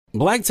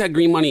Black Tech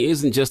Green Money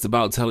isn't just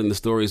about telling the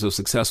stories of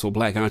successful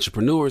Black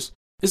entrepreneurs.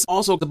 It's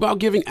also about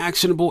giving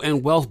actionable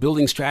and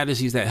wealth-building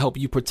strategies that help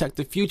you protect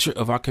the future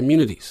of our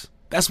communities.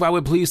 That's why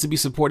we're pleased to be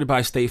supported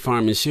by State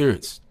Farm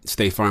Insurance.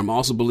 State Farm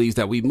also believes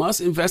that we must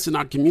invest in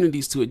our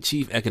communities to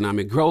achieve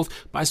economic growth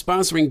by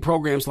sponsoring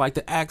programs like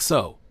the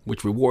ACT-SO,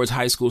 which rewards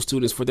high school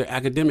students for their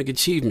academic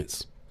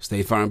achievements.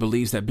 State Farm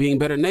believes that being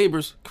better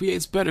neighbors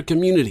creates better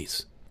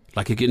communities.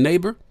 Like a good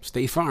neighbor,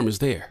 State Farm is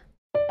there.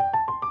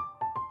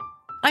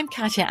 I'm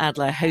Katya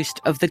Adler, host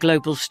of The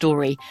Global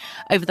Story.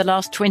 Over the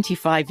last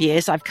 25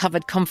 years, I've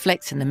covered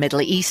conflicts in the Middle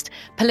East,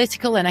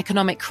 political and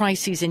economic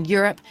crises in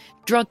Europe,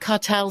 drug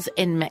cartels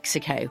in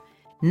Mexico.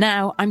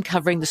 Now I'm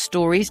covering the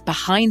stories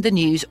behind the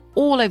news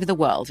all over the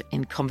world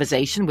in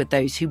conversation with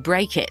those who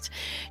break it.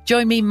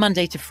 Join me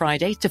Monday to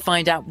Friday to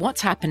find out what's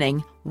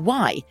happening,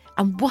 why,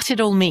 and what it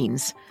all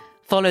means.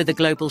 Follow The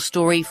Global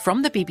Story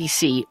from the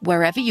BBC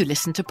wherever you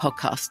listen to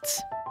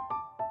podcasts.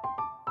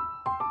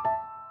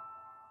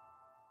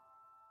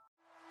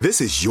 This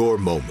is your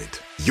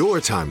moment, your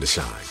time to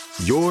shine,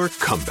 your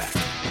comeback.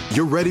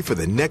 You're ready for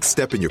the next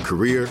step in your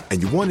career,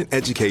 and you want an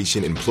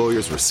education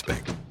employers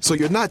respect. So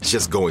you're not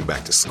just going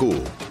back to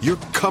school, you're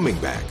coming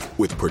back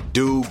with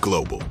Purdue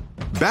Global.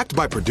 Backed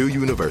by Purdue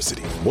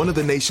University, one of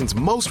the nation's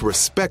most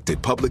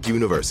respected public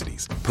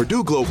universities,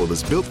 Purdue Global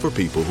is built for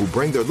people who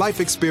bring their life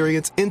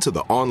experience into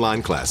the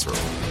online classroom.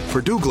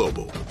 Purdue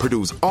Global,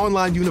 Purdue's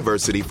online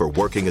university for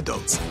working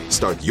adults.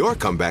 Start your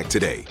comeback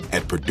today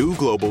at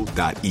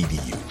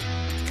purdueglobal.edu.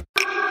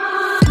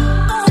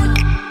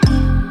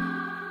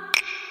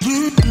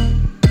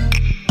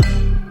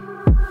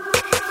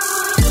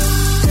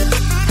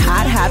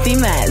 Happy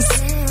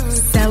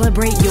Mess.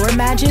 Celebrate your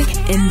magic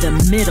in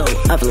the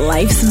middle of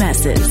life's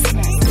messes.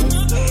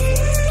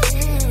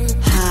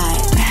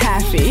 Hot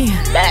Happy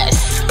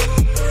Mess.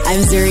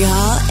 I'm Zuri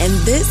Hall, and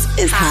this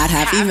is Hot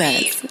Happy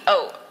Mess.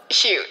 Oh,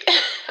 shoot.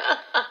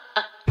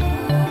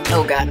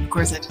 Oh, God, of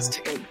course I just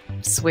took a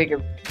swig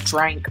of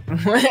drink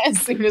as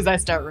soon as I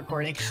start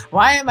recording.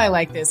 Why am I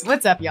like this?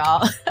 What's up,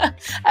 y'all?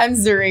 I'm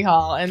Zuri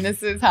Hall, and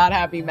this is Hot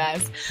Happy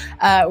Mess.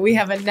 We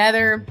have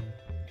another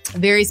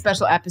very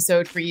special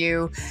episode for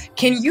you.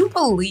 Can you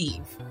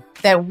believe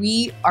that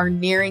we are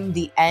nearing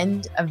the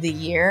end of the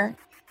year?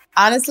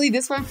 Honestly,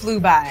 this one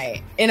flew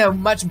by in a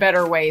much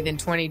better way than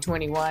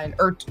 2021.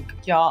 Or,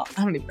 y'all,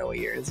 I don't even know what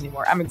year it is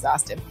anymore. I'm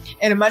exhausted.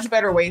 In a much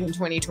better way than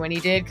 2020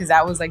 did, because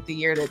that was like the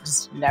year that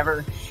just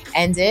never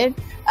ended.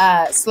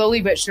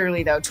 Slowly but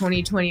surely, though,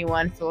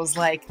 2021 feels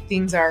like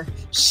things are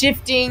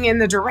shifting in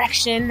the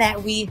direction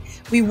that we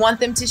want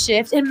them to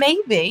shift. And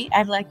maybe,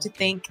 I'd like to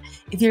think,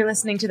 if you're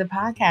listening to the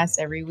podcast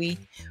every week,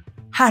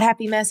 Hot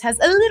Happy Mess has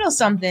a little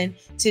something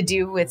to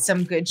do with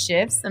some good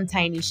shifts, some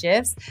tiny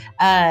shifts.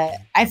 I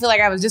feel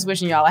like I was just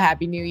wishing y'all a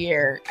happy new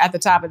year at the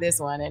top of this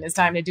one, and it's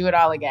time to do it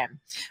all again.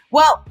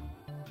 Well,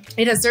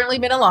 it has certainly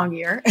been a long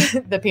year.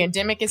 The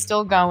pandemic is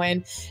still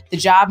going. The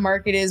job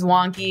market is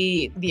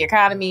wonky. The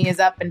economy is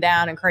up and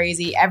down and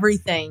crazy.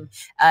 Everything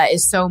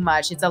is so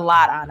much. It's a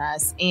lot on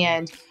us.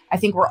 And I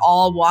think we're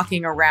all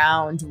walking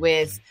around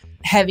with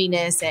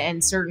heaviness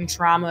and certain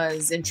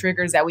traumas and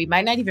triggers that we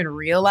might not even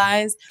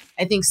realize.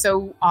 I think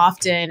so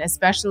often,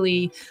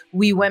 especially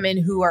we women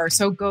who are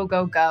so go,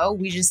 go, go,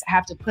 we just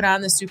have to put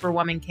on the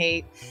superwoman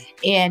cape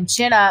and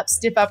chin up,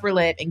 stiff upper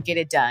lip and get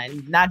it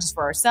done. Not just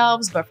for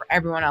ourselves, but for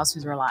everyone else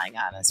who's relying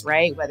on us,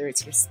 right? Whether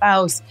it's your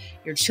spouse,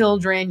 your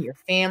children, your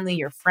family,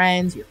 your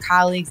friends, your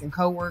colleagues and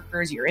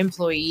coworkers, your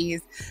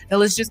employees. The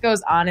list just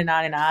goes on and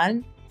on and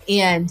on.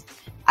 And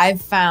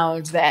I've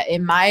found that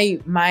in my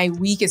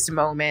weakest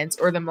moments,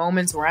 or the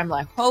moments where I'm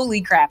like,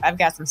 holy crap, I've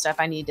got some stuff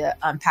I need to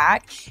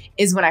unpack,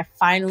 is when I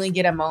finally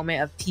get a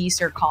moment of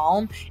peace or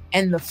calm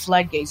and the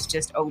floodgates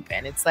just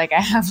open. It's like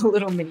I have a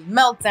little mini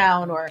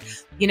meltdown, or,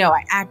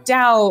 I act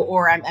out,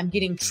 or I'm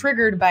getting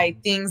triggered by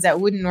things that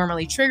wouldn't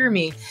normally trigger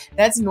me.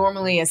 That's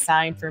normally a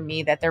sign for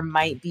me that there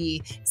might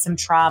be some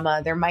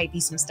trauma. There might be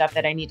some stuff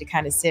that I need to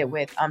kind of sit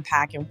with,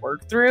 unpack, and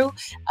work through,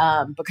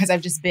 because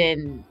I've just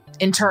been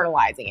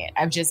internalizing it.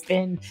 I've just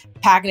been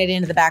packing it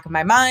into the back of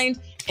my mind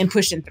and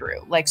pushing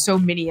through, like so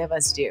many of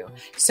us do.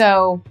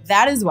 So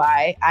that is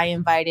why I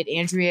invited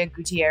Andrea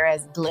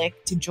Gutierrez Glick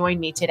to join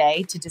me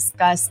today to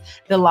discuss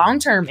the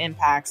long-term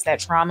impacts that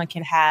trauma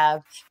can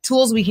have,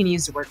 tools we can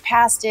use to work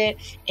past it,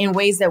 and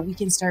ways that we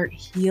can start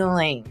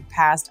healing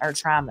past our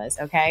traumas.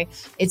 Okay.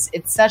 It's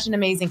such an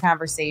amazing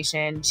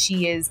conversation.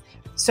 She is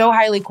so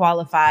highly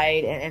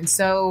qualified and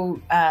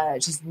so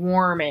just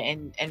warm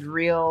and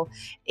real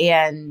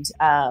and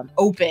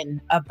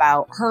open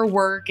about her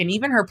work and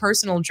even her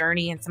personal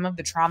journey and some of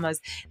the traumas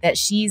that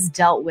she's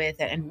dealt with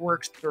and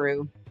worked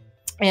through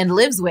and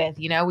lives with.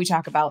 We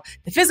talk about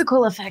the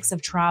physical effects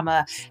of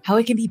trauma, how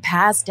it can be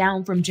passed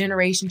down from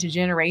generation to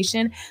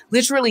generation,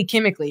 literally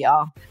chemically,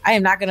 y'all. I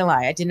am not going to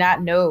lie. I did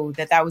not know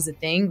that was a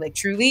thing. Like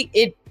truly,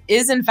 it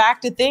is in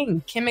fact a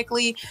thing,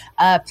 chemically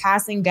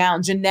passing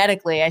down,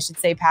 genetically, I should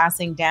say,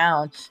 passing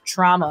down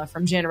trauma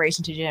from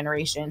generation to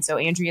generation. So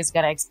Andrea's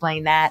going to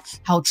explain that,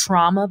 how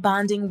trauma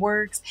bonding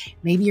works.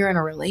 Maybe you're in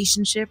a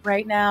relationship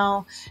right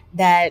now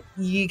that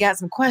you got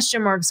some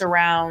question marks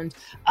around.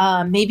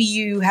 Maybe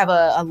you have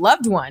a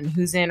loved one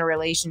who's in a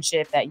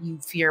relationship that you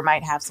fear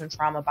might have some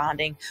trauma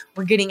bonding.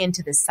 We're getting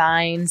into the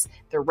signs,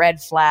 the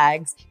red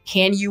flags.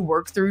 Can you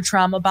work through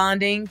trauma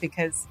bonding?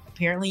 Because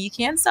apparently you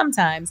can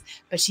sometimes,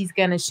 but she's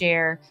going to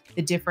share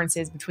the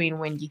differences between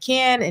when you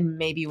can and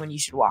maybe when you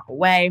should walk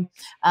away,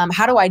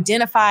 how to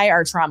identify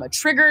our trauma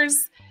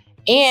triggers,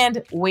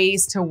 and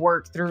ways to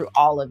work through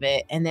all of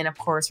it. And then, of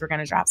course, we're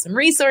going to drop some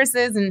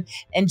resources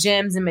and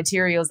gems and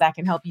materials that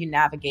can help you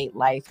navigate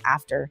life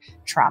after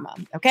trauma.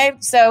 Okay,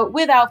 so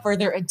without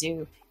further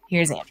ado,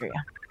 here's Andrea.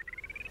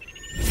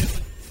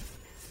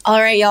 All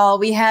right, y'all,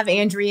 we have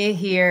Andrea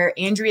here.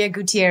 Andrea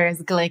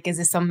Gutierrez Glick is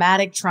a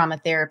somatic trauma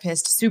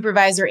therapist,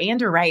 supervisor, and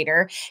a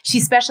writer. She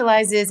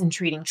specializes in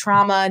treating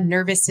trauma,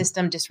 nervous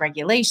system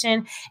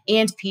dysregulation,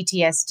 and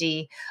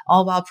PTSD,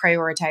 all while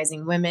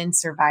prioritizing women,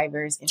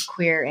 survivors, and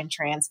queer and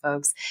trans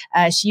folks.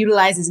 She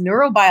utilizes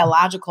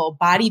neurobiological,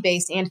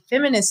 body-based, and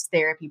feminist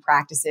therapy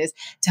practices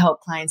to help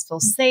clients feel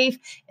safe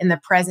in the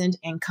present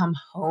and come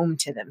home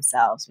to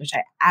themselves, which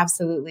I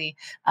absolutely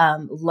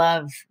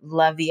love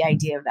the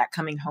idea of that,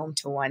 coming home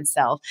to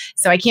oneself.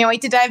 So I can't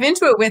wait to dive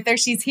into it with her.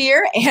 She's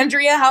here.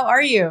 Andrea, how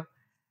are you?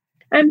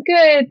 I'm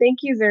good.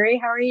 Thank you, Zuri.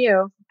 How are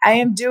you? I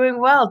am doing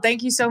well.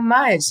 Thank you so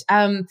much.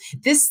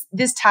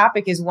 This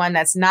topic is one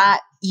that's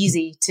not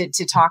easy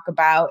to talk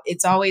about.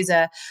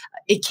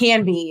 It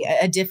can be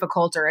a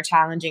difficult or a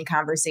challenging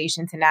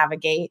conversation to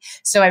navigate.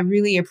 So I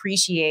really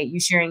appreciate you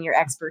sharing your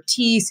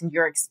expertise and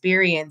your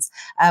experience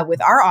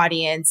with our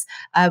audience.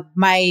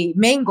 My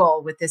main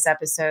goal with this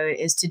episode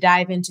is to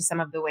dive into some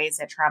of the ways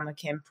that trauma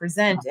can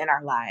present in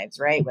our lives,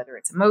 right? Whether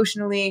it's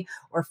emotionally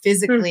or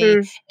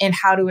physically, and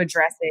how to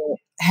address it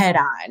head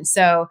on.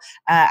 So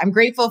I'm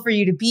grateful for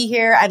you to be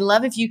here. I'd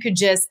love if you could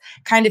just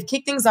kind of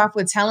kick things off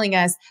with telling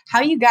us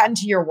how you got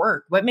into your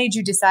work. What made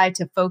you decide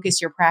to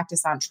focus your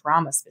practice on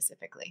trauma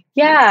specifically?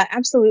 Yeah,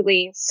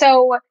 absolutely.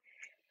 So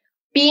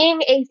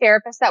being a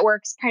therapist that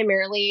works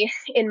primarily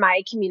in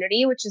my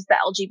community, which is the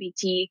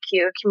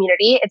LGBTQ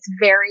community, it's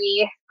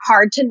very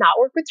hard to not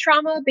work with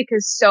trauma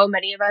because so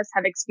many of us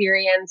have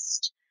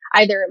experienced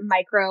either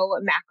micro,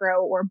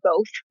 macro, or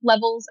both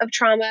levels of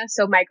trauma.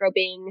 So micro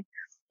being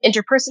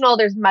interpersonal,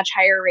 there's much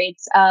higher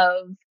rates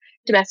of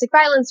domestic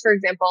violence, for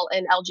example,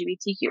 in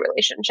LGBTQ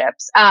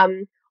relationships,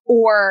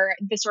 or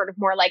the sort of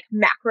more like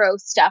macro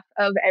stuff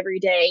of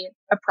everyday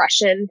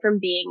oppression from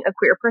being a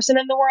queer person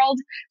in the world.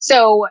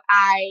 So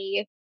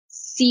I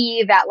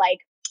see that like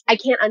I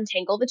can't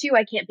untangle the two.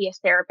 I can't be a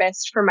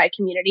therapist for my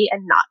community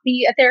and not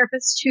be a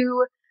therapist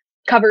who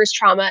covers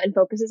trauma and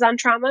focuses on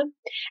trauma.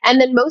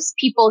 And then most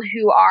people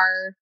who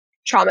are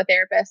trauma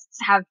therapists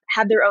have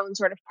had their own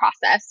sort of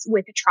process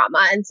with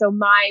trauma. And so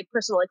my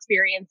personal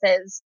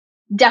experiences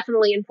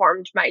definitely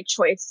informed my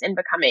choice in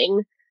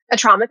becoming a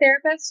trauma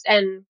therapist.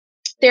 And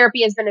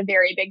therapy has been a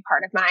very big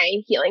part of my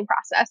healing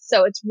process.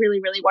 So it's really,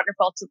 really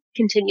wonderful to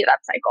continue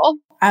that cycle.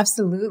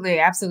 Absolutely.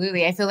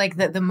 Absolutely. I feel like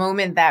that the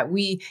moment that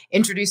we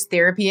introduce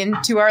therapy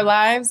into our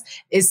lives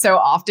is so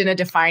often a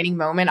defining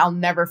moment. I'll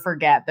never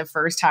forget the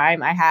first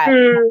time I had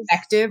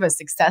a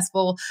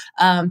successful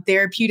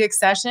therapeutic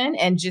session,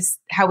 and just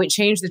how it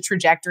changed the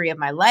trajectory of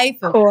my life,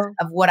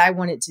 of what I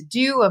wanted to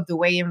do, of the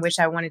way in which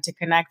I wanted to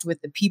connect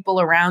with the people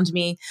around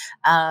me,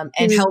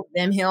 and help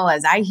them heal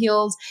as I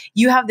healed.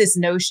 You have this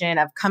notion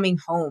of coming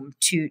home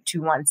to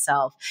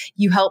oneself.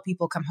 You help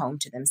people come home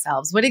to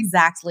themselves. What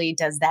exactly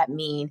does that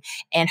mean?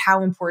 And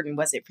how important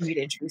was it for you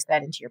to introduce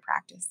that into your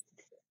practice?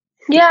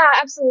 Yeah,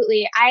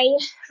 absolutely. I,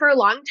 for a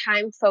long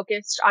time,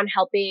 focused on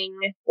helping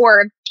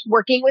or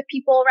working with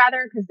people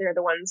rather, because they're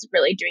the ones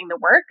really doing the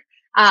work,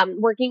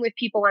 working with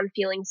people on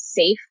feeling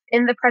safe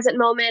in the present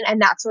moment.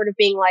 And that sort of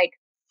being like,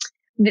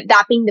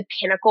 that being the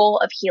pinnacle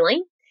of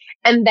healing.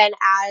 And then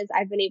as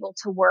I've been able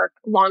to work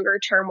longer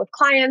term with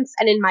clients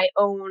and in my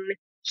own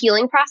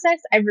healing process,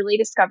 I've really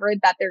discovered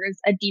that there is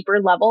a deeper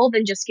level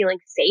than just feeling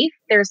safe.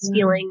 There's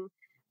feeling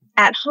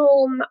at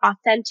home,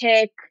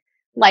 authentic,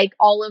 like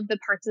all of the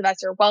parts of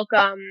us are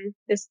welcome,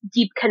 this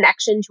deep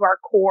connection to our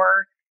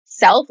core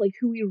self, like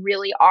who we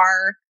really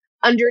are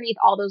underneath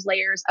all those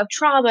layers of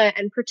trauma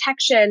and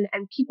protection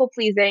and people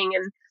pleasing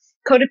and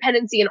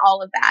codependency and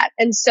all of that.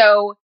 And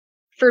so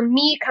for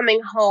me,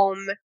 coming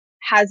home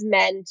has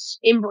meant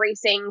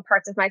embracing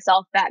parts of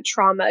myself that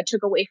trauma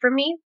took away from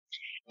me.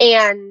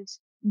 And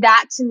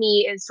that to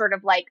me is sort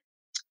of like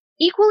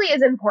equally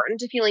as important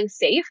to feeling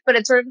safe, but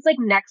it's sort of this like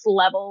next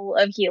level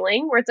of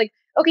healing where it's like,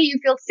 okay, you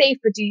feel safe,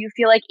 but do you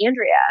feel like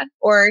Andrea?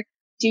 Or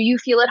do you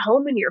feel at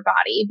home in your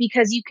body?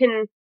 Because you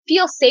can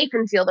feel safe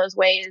and feel those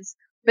ways,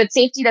 but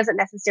safety doesn't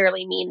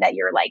necessarily mean that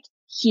you're like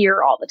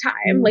here all the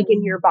time, like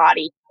in your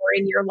body or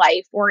in your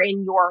life or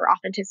in your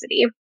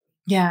authenticity.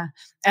 Yeah.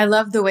 I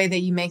love the way that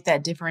you make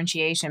that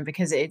differentiation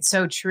because it's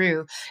so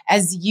true.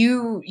 As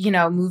you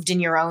moved in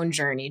your own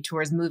journey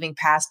towards moving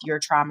past your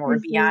trauma or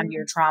beyond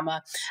your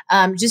trauma,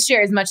 just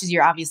share as much as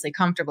you're obviously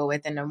comfortable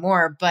with and no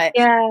more. But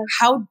Yeah.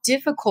 how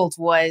difficult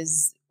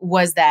was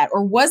that,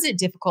 or was it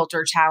difficult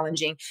or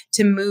challenging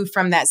to move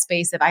from that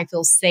space of I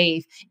feel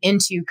safe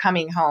into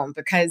coming home?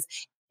 Because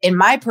in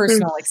my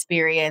personal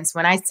experience,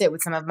 when I sit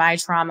with some of my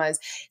traumas,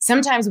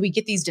 sometimes we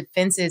get these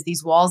defenses,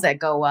 these walls that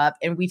go up,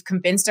 and we've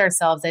convinced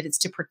ourselves that it's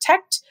to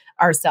protect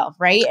ourselves,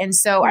 right? And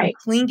so I'm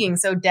clinging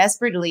so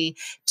desperately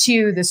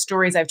to the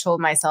stories I've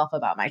told myself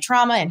about my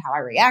trauma and how I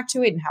react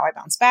to it and how I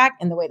bounce back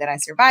and the way that I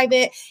survive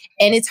it.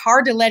 And it's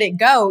hard to let it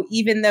go,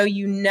 even though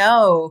you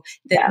know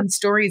that these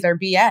stories are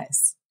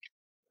BS.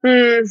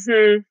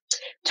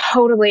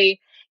 Totally.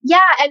 Yeah.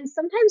 And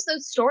sometimes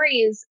those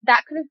stories,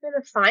 that could have been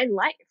a fine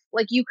life.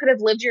 Like you could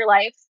have lived your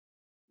life,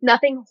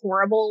 nothing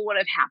horrible would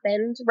have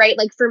happened, right?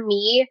 Like for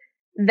me,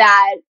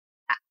 that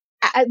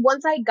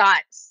once I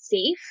got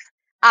safe,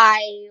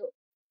 I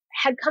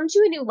had come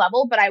to a new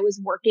level, but I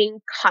was working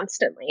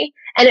constantly.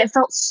 And it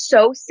felt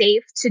so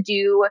safe to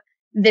do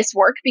this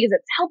work because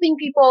it's helping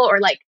people or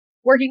like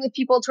working with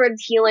people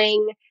towards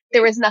healing.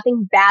 There was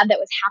nothing bad that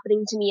was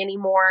happening to me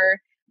anymore.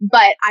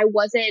 But I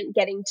wasn't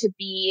getting to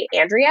be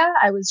Andrea.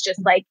 I was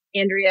just like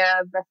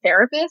Andrea, the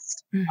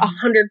therapist,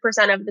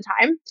 100% of the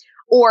time,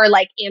 or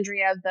like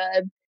Andrea,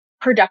 the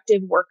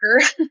productive worker.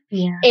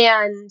 Yeah.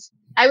 And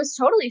I was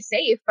totally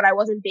safe, but I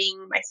wasn't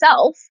being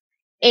myself.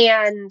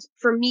 And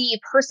for me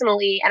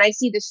personally, and I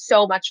see this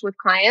so much with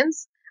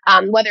clients,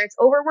 whether it's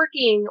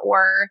overworking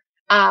or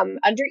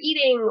under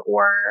eating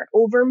or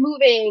over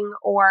moving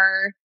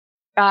or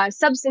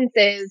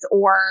substances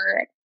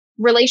or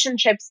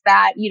relationships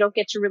that you don't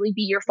get to really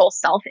be your full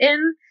self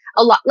in.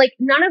 A lot, like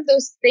none of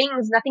those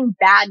things, nothing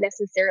bad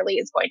necessarily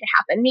is going to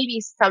happen.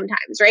 Maybe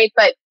sometimes, right?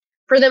 But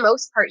for the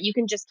most part, you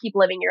can just keep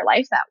living your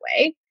life that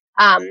way.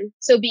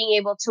 So being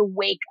able to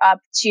wake up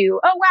to,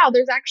 oh wow,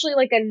 there's actually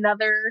like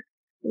another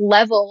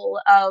level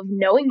of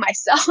knowing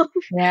myself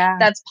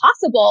that's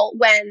possible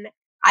when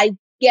I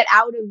get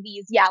out of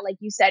these, like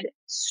you said,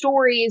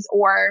 stories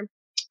or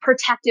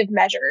protective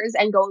measures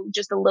and go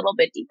just a little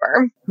bit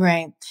deeper.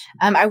 Right.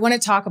 I want to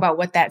talk about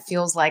what that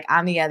feels like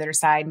on the other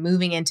side,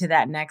 moving into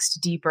that next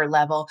deeper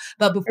level.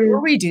 But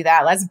before we do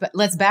that,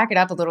 let's back it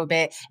up a little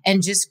bit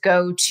and just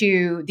go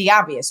to the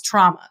obvious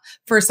trauma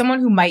for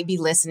someone who might be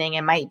listening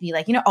and might be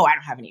like, I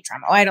don't have any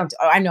trauma. I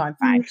know I'm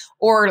fine.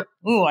 Or,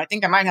 I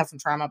think I might have some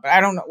trauma, but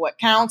I don't know what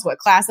counts, what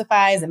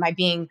classifies. Am I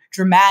being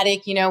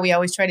dramatic? We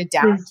always try to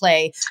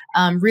downplay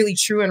really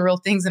true and real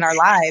things in our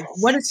lives.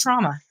 What is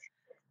trauma?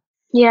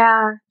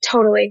 Yeah,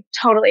 totally.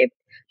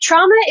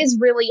 Trauma is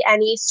really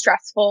any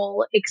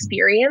stressful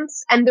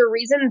experience. And the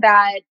reason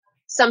that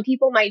some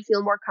people might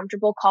feel more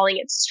comfortable calling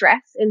it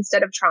stress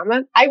instead of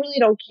trauma, I really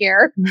don't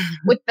care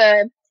what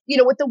the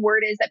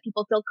word is that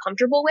people feel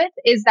comfortable with,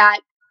 is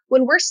that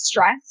when we're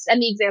stressed,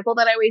 and the example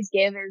that I always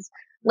give is,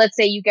 let's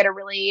say you get a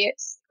really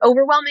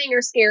overwhelming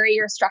or scary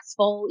or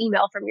stressful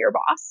email from your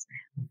boss.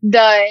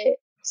 The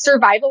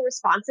survival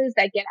responses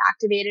that get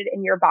activated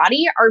in your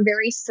body are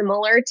very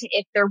similar to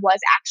if there was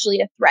actually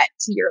a threat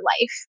to your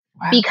life.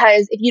 Wow.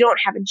 Because if you don't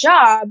have a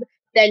job,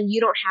 then you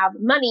don't have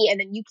money and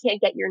then you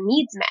can't get your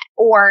needs met.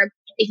 Or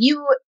if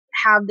you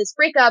have this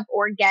breakup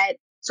or get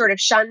sort of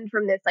shunned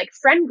from this like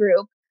friend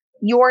group,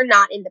 you're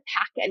not in the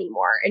pack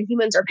anymore, and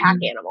humans are pack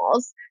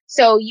animals.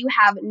 So you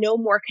have no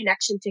more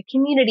connection to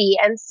community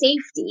and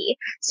safety.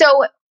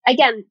 So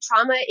again,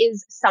 trauma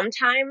is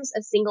sometimes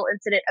a single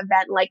incident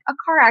event like a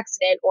car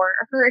accident or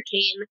a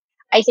hurricane.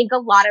 I think a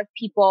lot of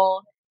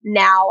people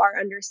now are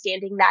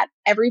understanding that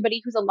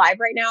everybody who's alive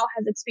right now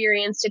has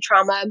experienced a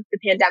trauma. The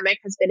pandemic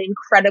has been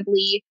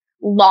incredibly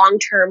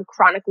long-term,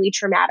 chronically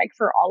traumatic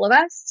for all of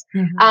us.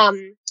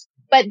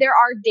 But there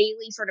are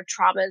daily sort of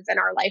traumas in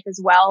our life as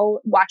well,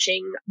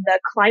 watching the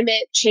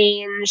climate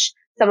change,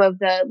 some of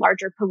the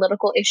larger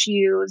political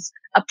issues,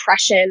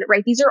 oppression,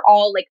 right? These are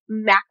all like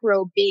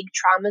macro big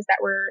traumas that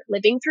we're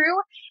living through,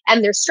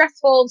 and they're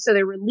stressful. So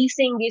they're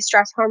releasing these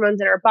stress hormones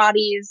in our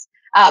bodies.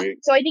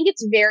 So I think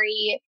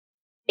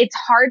it's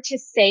hard to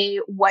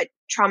say what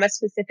trauma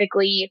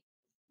specifically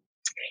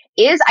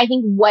is. I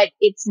think what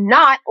it's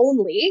not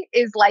only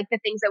is like the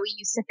things that we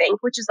used to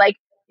think, which is like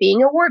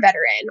being a war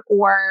veteran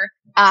or,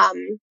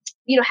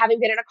 having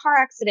been in a car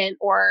accident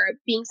or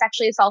being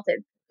sexually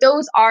assaulted.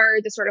 Those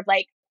are the sort of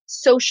like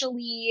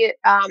socially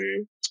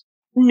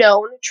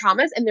known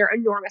traumas, and they're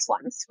enormous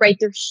ones, right?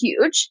 They're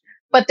huge,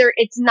 but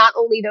it's not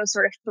only those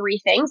sort of three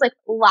things, like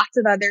lots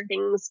of other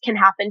things can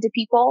happen to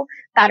people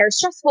that are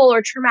stressful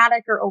or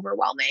traumatic or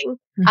overwhelming.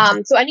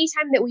 So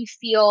anytime that we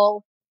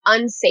feel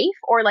unsafe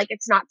or like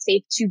it's not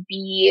safe to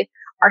be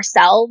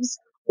ourselves,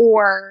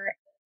 or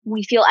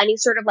we feel any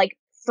sort of like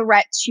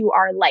threat to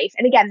our life.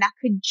 And again, that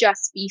could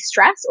just be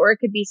stress, or it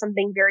could be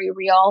something very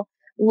real,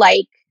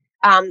 like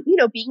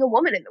being a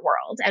woman in the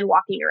world and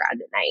walking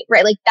around at night,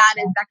 right? Like that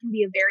can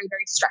be a very,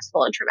 very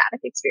stressful and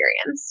traumatic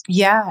experience.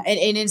 Yeah.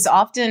 And it's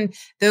often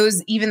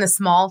those, even the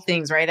small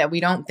things, right, that we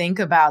don't think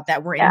about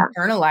that we're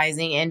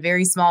internalizing in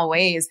very small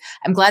ways.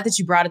 I'm glad that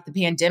you brought up the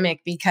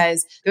pandemic,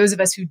 because those of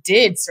us who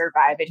did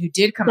survive it, who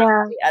did come out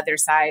on the other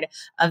side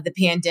of the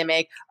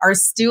pandemic, are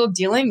still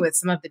dealing with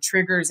some of the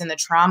triggers and the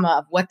trauma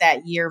of what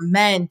that year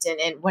meant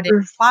and what it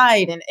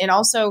implied, and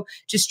also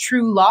just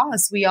true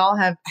loss. We all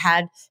have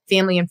had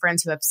family and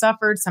friends who have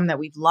suffered, some that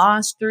we've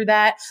lost through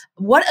that.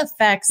 What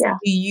effects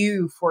do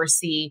you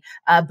foresee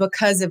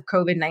because of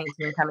COVID-19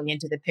 coming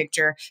into the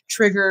picture?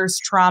 Triggers,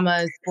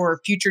 traumas for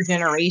future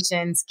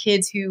generations,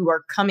 kids who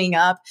are coming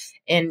up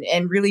and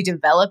really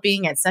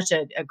developing at such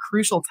a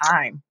crucial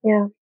time.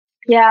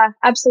 Yeah,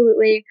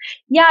 absolutely.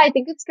 Yeah, I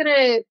think it's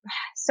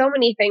so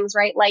many things,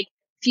 right? Like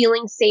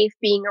feeling safe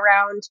being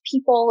around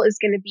people is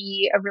going to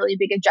be a really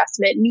big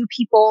adjustment. New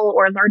people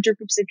or larger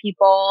groups of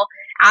people.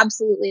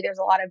 Absolutely. There's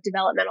a lot of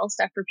developmental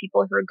stuff for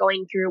people who are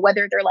going through,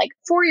 whether they're like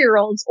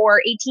 4-year-olds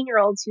or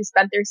 18-year-olds who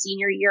spent their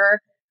senior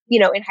year,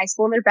 in high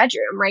school in their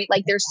bedroom, right?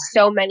 Like there's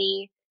so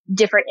many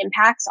different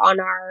impacts on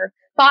our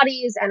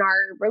bodies and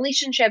our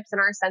relationships and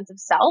our sense of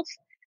self.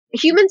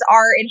 Humans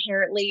are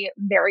inherently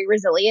very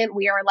resilient.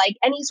 We are like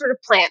any sort of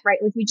plant, right?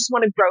 Like we just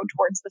want to grow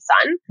towards the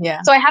sun. Yeah.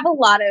 So I have a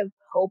lot of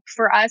hope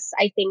for us.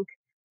 I think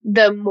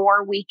the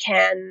more we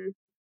can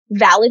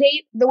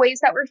validate the ways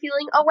that we're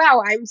feeling, oh,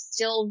 wow, I'm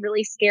still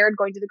really scared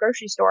going to the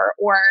grocery store,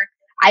 or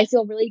I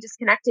feel really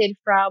disconnected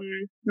from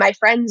my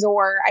friends,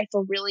 or I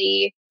feel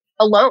really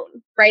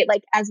alone, right?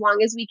 Like as long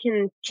as we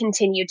can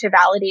continue to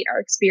validate our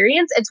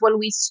experience, it's when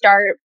we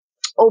start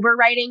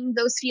overriding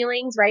those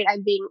feelings, right?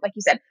 I'm being, like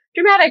you said,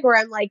 dramatic, or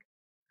I'm like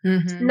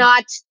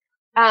not,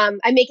 I'm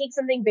making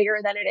something bigger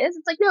than it is.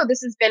 It's like, no,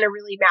 this has been a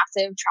really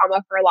massive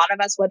trauma for a lot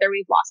of us, whether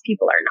we've lost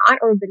people or not,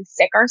 or been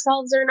sick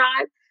ourselves or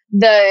not.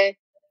 The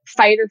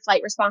fight or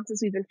flight responses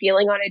we've been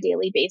feeling on a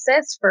daily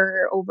basis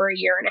for over a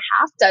year and a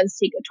half does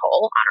take a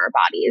toll on our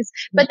bodies.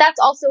 But that's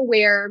also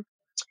where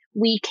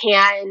we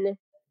can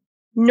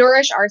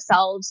nourish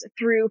ourselves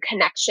through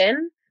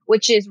connection,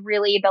 which is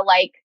really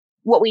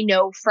what we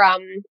know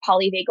from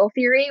polyvagal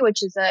theory,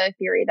 which is a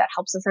theory that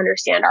helps us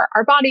understand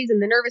our bodies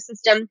and the nervous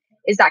system,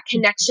 is that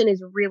connection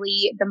is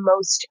really the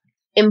most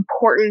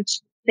important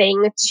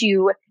thing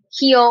to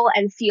heal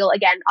and feel,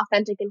 again,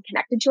 authentic and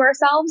connected to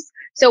ourselves.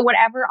 So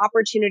whatever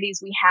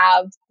opportunities we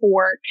have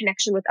for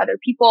connection with other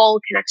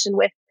people, connection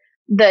with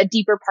the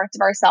deeper parts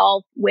of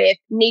ourselves, with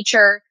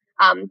nature,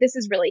 this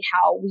is really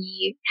how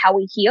we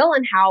heal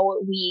and how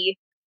we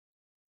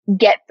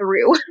get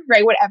through,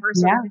 right? Whatever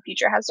sort of the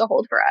future has to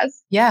hold for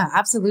us. Yeah,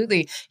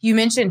 absolutely. You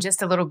mentioned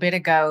just a little bit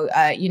ago,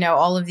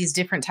 all of these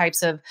different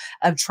types of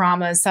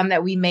traumas, some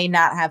that we may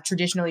not have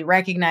traditionally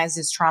recognized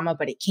as trauma,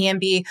 but it can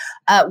be.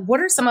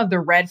 What are some of the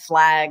red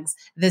flags,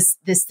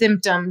 the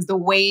symptoms, the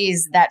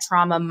ways that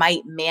trauma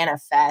might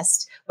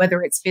manifest,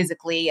 whether it's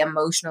physically,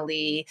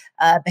 emotionally,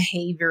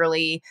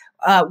 behaviorally?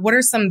 What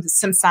are some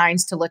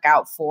signs to look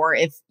out for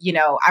if,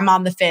 I'm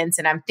on the fence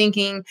and I'm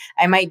thinking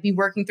I might be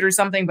working through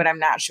something, but I'm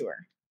not sure?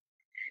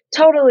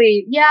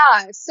 Totally.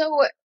 Yeah.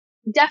 So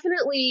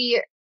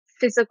definitely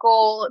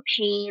physical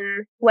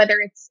pain, whether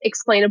it's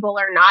explainable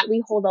or not.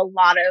 We hold a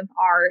lot of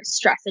our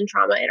stress and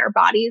trauma in our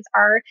bodies,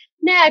 our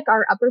neck,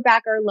 our upper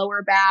back, our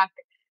lower back,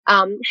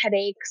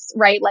 headaches,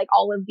 right? Like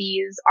all of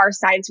these are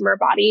signs from our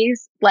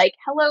bodies. Like,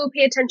 hello,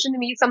 pay attention to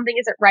me. Something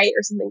isn't right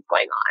or something's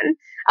going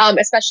on.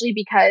 Especially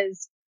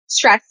because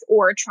stress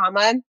or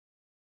trauma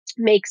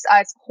makes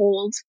us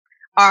hold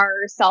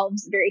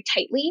ourselves very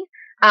tightly.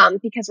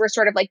 Because we're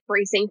sort of like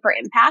bracing for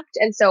impact.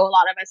 And so a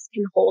lot of us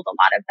can hold a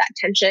lot of that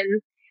tension,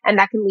 and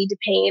that can lead to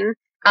pain,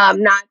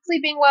 not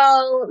sleeping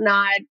well,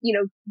 not,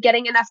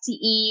 getting enough to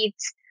eat,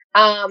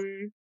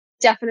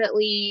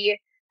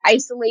 definitely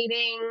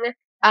isolating,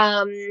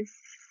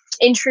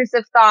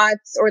 intrusive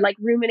thoughts or like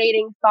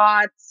ruminating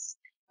thoughts,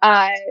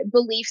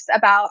 beliefs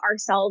about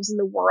ourselves and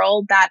the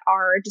world that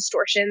are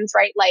distortions,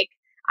 right? Like,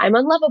 I'm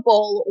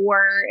unlovable,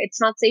 or it's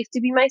not safe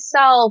to be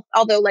myself.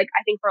 Although, like,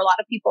 I think for a lot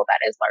of people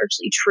that is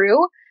largely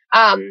true.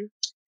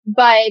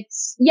 But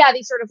yeah,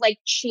 these sort of like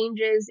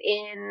changes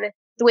in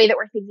the way that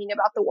we're thinking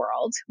about the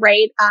world,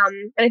 right?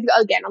 And I think,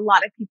 again, a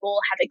lot of people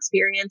have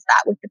experienced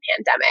that with the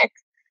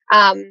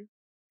pandemic.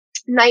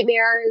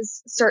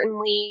 Nightmares,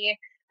 certainly,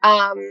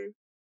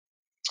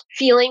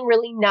 feeling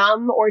really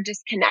numb or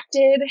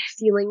disconnected,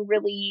 feeling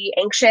really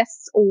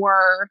anxious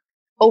or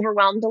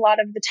overwhelmed a lot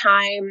of the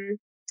time.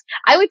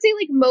 I would say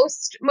like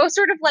most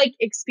sort of like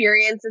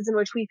experiences in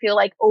which we feel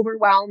like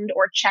overwhelmed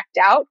or checked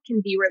out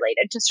can be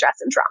related to stress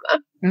and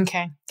trauma.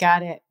 Okay.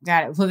 Got it.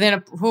 Well,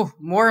 then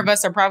more of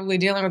us are probably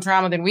dealing with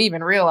trauma than we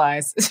even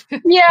realize.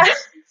 Yeah.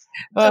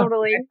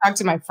 Totally. I talk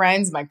to my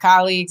friends, my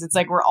colleagues. It's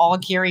like we're all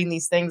carrying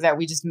these things that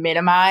we just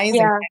minimize and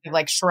kind of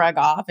like shrug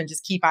off and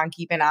just keep on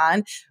keeping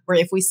on. Where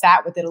if we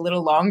sat with it a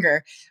little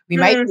longer, we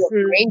might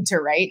be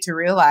afraid to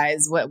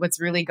realize what's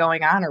really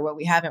going on or what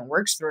we haven't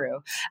worked through.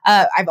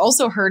 I've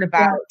also heard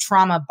about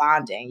trauma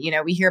bonding. You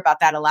know, we hear about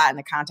that a lot in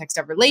the context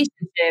of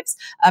relationships,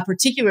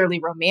 particularly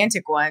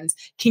romantic ones.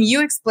 Can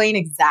you explain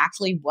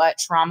exactly what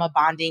trauma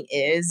bonding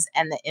is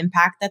and the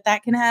impact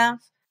that can have?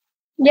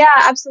 Yeah,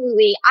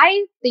 absolutely.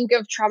 I think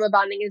of trauma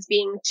bonding as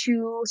being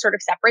two sort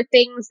of separate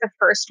things. The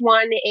first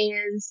one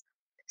is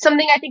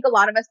something I think a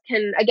lot of us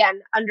can,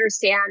 again,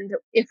 understand.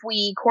 If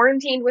we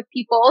quarantined with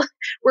people,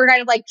 we're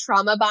kind of like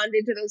trauma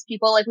bonded to those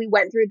people. Like we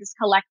went through this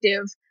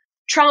collective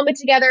trauma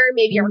together,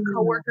 maybe our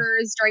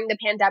coworkers during the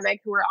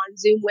pandemic who we're on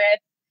Zoom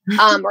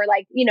with, or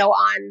like, you know,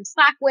 on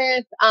Slack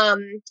with,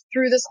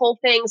 through this whole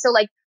thing. So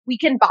like, we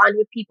can bond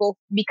with people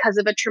because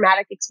of a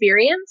traumatic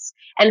experience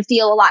and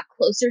feel a lot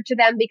closer to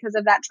them because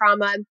of that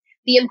trauma.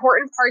 The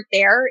important part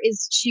there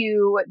is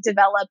to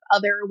develop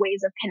other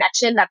ways of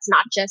connection. That's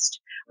not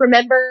just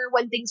remember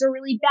when things are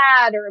really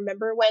bad or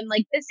remember when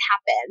like this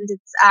happened.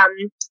 It's,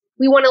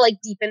 we want to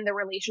like deepen the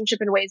relationship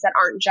in ways that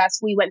aren't just,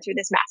 we went through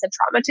this massive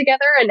trauma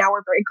together and now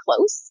we're very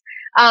close.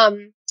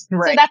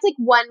 So that's like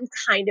one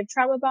kind of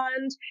trauma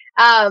bond.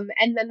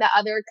 And then the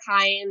other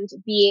kind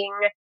being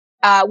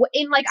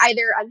in like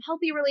either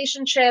unhealthy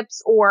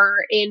relationships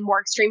or in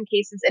more extreme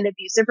cases in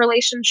abusive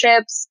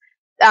relationships,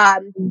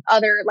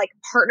 other like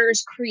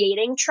partners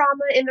creating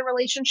trauma in the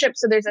relationship.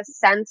 So there's a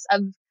sense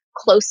of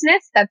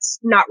closeness that's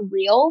not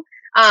real.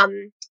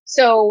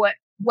 So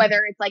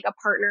whether it's like a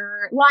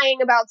partner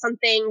lying about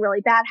something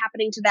really bad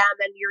happening to them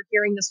and you're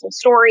hearing this whole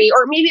story,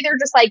 or maybe they're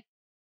just like,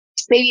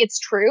 maybe it's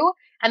true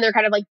and they're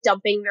kind of like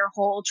dumping their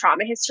whole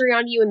trauma history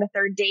on you in the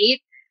third date.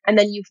 And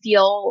then you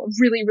feel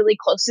really, really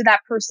close to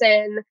that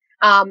person.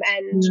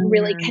 And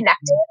really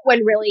connected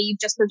when really you've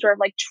just been sort of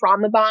like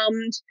trauma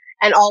bombed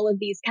and all of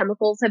these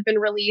chemicals have been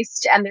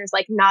released and there's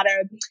like not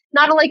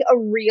a like a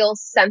real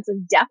sense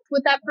of depth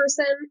with that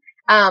person.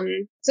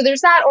 So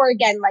there's that, or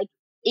again, like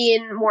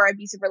in more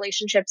abusive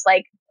relationships,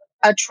 like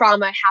a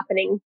trauma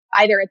happening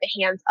either at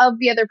the hands of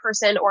the other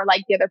person or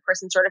like the other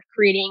person sort of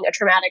creating a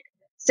traumatic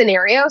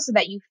scenario so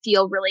that you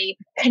feel really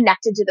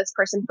connected to this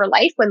person for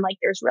life when like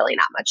there's really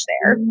not much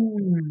there.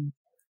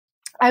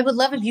 I would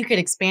love if you could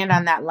expand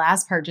on that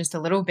last part just a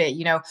little bit.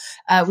 You know,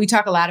 we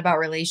talk a lot about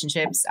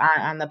relationships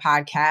on the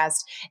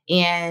podcast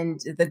and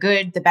the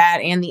good, the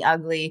bad, and the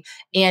ugly.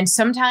 And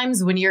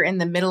sometimes when you're in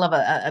the middle of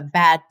a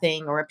bad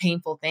thing or a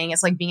painful thing,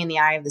 it's like being in the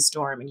eye of the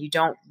storm and you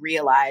don't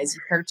realize,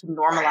 you start to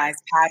normalize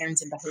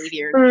patterns and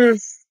behavior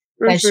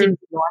that should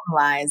be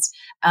normalized.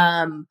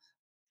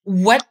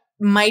 What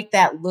might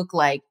that look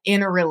like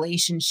in a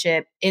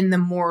relationship in the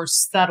more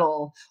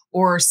subtle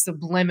or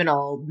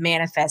subliminal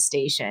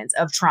manifestations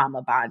of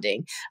trauma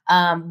bonding?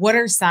 What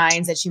are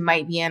signs that you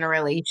might be in a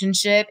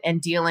relationship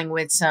and dealing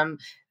with some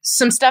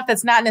stuff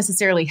that's not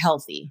necessarily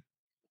healthy?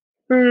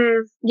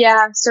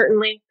 Yeah,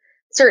 certainly.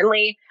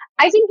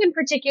 I think in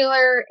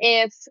particular,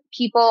 if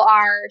people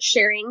are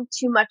sharing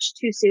too much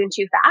too soon,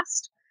 too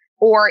fast,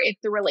 or if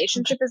the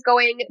relationship is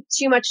going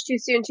too much too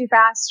soon, too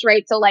fast,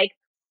 right? So like,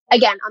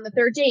 again, on the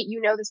third date,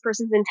 you know, this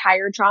person's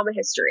entire trauma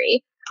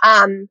history.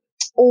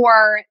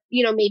 Or,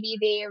 you know, maybe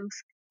they've,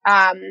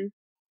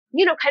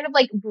 you know, kind of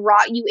like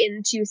brought you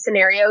into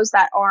scenarios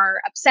that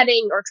are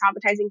upsetting or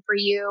traumatizing for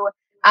you.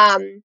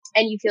 And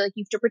you feel like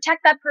you have to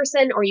protect that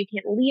person or you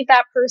can't leave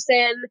that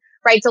person,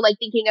 right? So like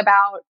thinking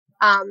about,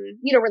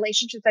 you know,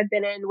 relationships I've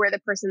been in where the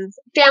person's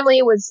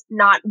family was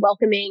not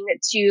welcoming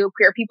to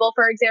queer people,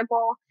 for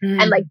example,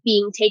 and like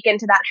being taken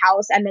to that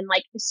house and then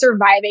like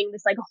surviving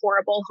this like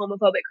horrible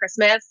homophobic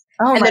Christmas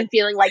and then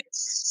feeling like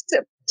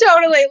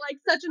totally like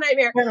such a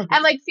nightmare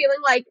and like feeling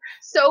like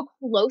so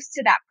close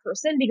to that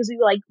person because we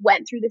like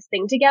went through this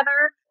thing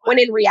together when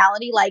in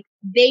reality, like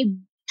they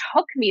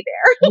took me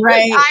there.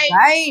 Right.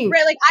 Right.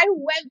 Like I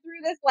went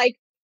through this like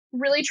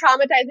really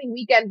traumatizing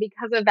weekend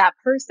because of that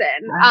person.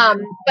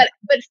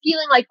 But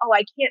feeling like, oh,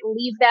 I can't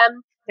leave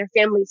them. Their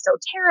family's so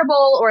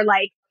terrible, or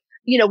like,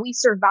 you know, we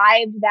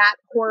survived that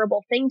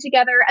horrible thing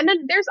together. And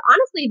then there's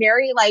honestly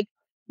very like,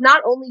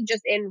 not only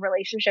just in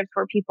relationships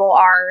where people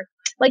are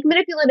like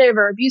manipulative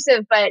or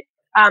abusive, but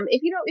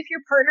if you know, if your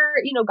partner,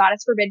 you know, God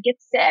forbid,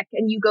 gets sick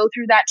and you go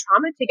through that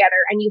trauma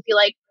together and you feel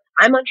like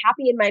I'm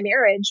unhappy in my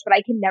marriage, but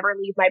I can never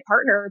leave my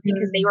partner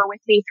because they were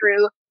with me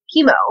through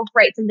chemo,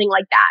 right? Something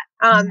like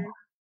that.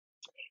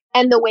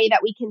 And the way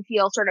that we can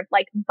feel sort of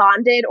like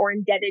bonded or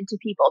indebted to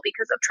people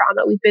because of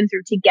trauma we've been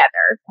through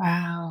together.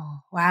 Wow.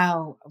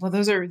 Well,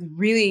 those are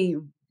really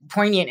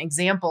poignant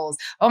examples.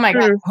 Oh my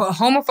God.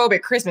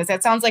 Homophobic Christmas.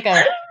 That sounds like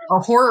a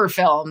horror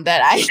film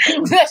that's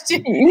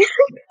just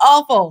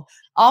awful.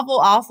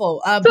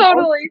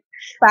 Totally.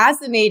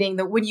 Fascinating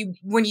that when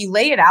you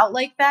lay it out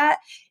like that,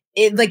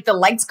 it like the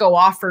lights go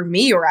off for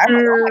me, or I'm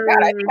like, oh my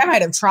God, I think I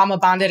might have trauma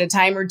bonded a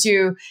time or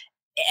two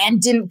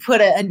and didn't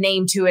put a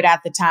name to it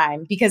at the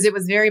time because it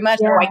was very much,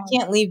 oh, I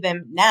can't leave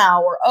them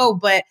now, or, oh,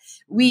 but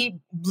we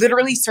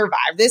literally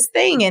survived this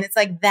thing. And it's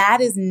like,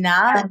 that is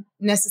not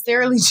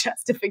necessarily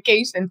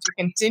justification to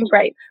continue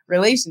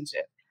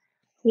relationship.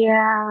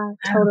 Yeah,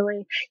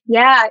 totally.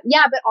 Yeah.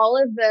 But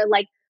all of the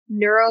like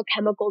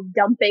neurochemical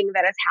dumping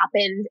that has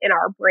happened in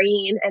our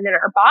brain and in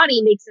our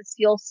body makes us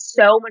feel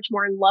so much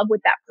more in love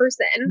with that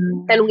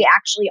person than we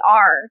actually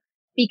are,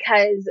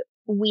 because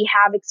we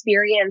have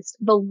experienced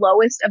the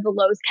lowest of the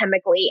lows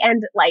chemically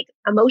and like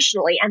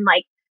emotionally. And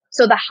like,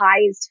 so the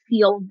highs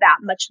feel that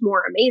much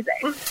more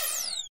amazing.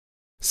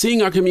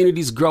 Seeing our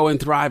communities grow and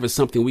thrive is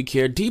something we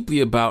care deeply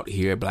about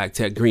here at Black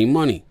Tech Green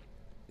Money.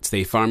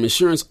 State Farm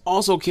Insurance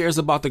also cares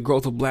about the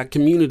growth of Black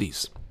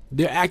communities.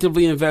 They're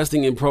actively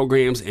investing in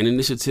programs and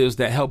initiatives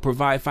that help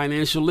provide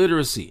financial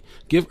literacy,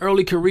 give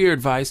early career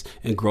advice,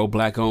 and grow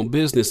Black-owned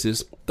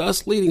businesses,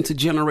 thus leading to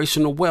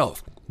generational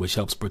wealth, which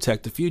helps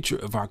protect the future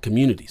of our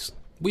communities.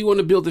 We want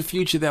to build a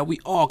future that we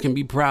all can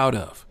be proud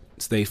of.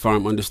 State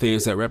Farm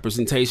understands that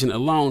representation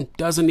alone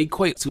doesn't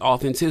equate to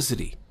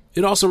authenticity.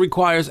 It also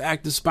requires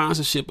active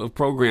sponsorship of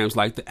programs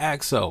like the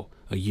AXO,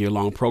 a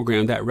year-long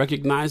program that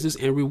recognizes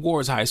and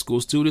rewards high school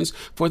students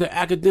for their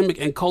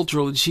academic and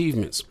cultural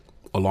achievements,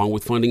 along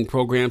with funding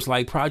programs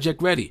like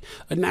Project Ready,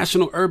 a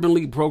National Urban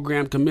League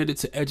program committed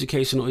to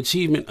educational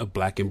achievement of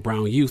Black and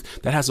brown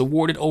youth that has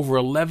awarded over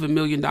 $11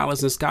 million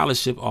in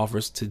scholarship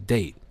offers to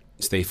date.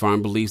 State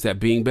Farm believes that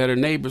being better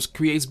neighbors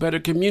creates better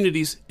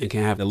communities and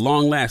can have a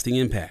long-lasting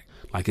impact.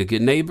 Like a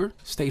good neighbor,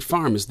 State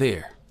Farm is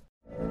there.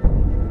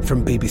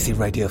 From BBC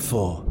Radio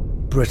 4,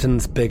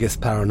 Britain's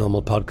biggest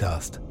paranormal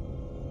podcast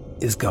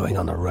is going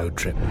on a road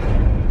trip.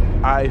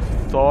 I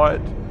thought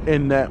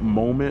in that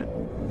moment,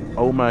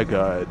 oh my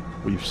God,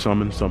 we've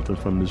summoned something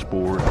from this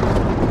board.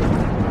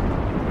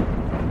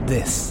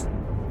 This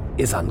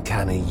is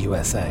Uncanny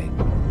USA.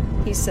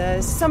 He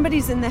says,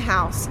 somebody's in the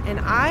house, and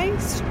I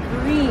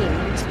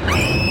screamed.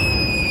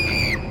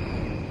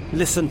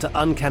 Listen to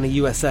Uncanny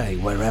USA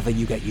wherever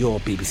you get your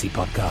BBC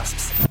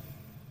podcasts,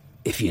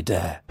 if you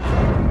dare.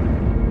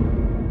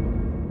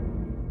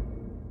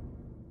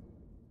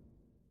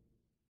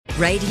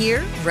 Right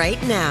here,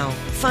 right now.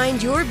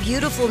 Find your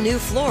beautiful new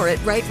floor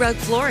at Right Rug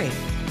Flooring.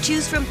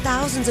 Choose from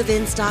thousands of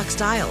in-stock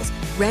styles,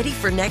 ready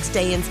for next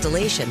day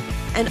installation,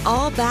 and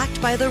all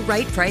backed by the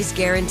right price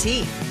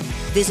guarantee.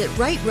 Visit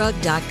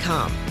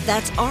rightrug.com.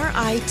 That's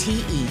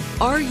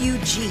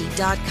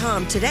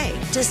RITERUG.com today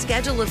to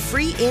schedule a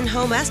free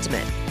in-home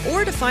estimate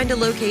or to find a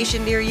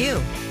location near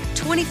you.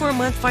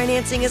 24-month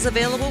financing is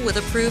available with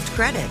approved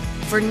credit.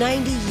 For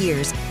 90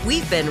 years,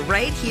 we've been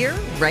right here,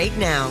 right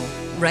now.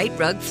 Right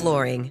Rug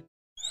Flooring.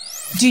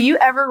 Do you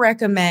ever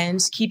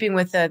recommend, keeping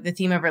with the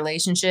theme of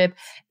relationship,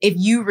 if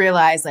you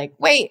realize like,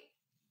 wait,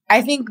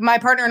 I think my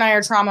partner and I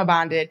are trauma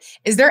bonded,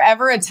 is there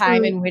ever a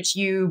time in which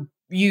you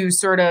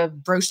sort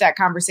of broach that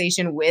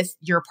conversation with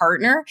your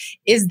partner?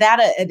 Is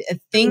that a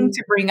thing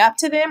to bring up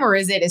to them? Or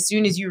is it as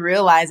soon as you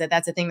realize that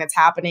that's a thing that's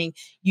happening,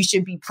 you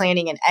should be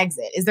planning an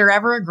exit? Is there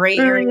ever a gray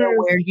area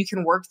where you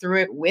can work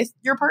through it with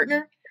your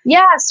partner?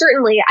 Yeah,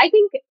 certainly. I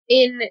think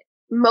in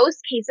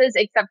most cases,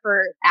 except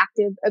for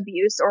active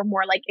abuse or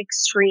more like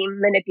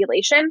extreme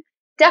manipulation,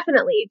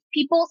 definitely.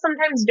 People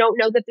sometimes don't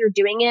know that they're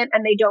doing it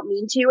and they don't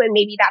mean to. And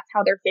maybe that's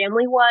how their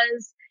family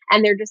was.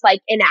 And they're just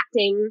like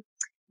enacting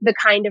the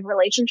kind of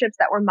relationships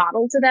that were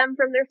modeled to them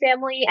from their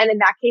family. And in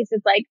that case,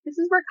 it's like, this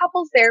is where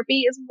couples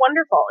therapy is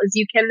wonderful, is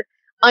you can,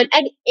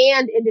 and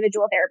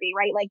individual therapy,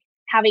 right? Like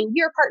having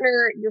your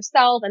partner,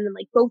 yourself, and then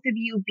like both of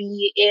you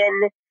be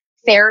in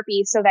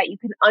therapy so that you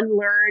can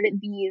unlearn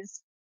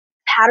these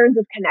patterns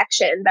of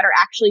connection that are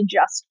actually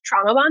just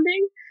trauma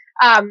bonding.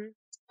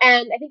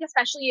 And I think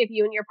especially if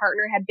you and your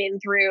partner had been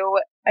through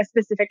a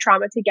specific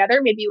trauma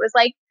together, maybe it was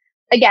like,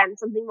 again,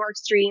 something more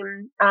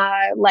extreme,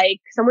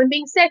 like someone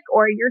being sick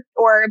or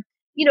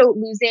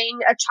losing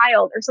a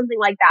child or something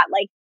like that.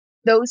 Like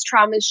those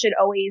traumas should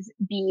always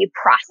be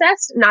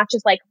processed, not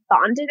just like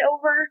bonded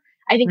over.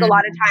 I think a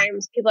lot of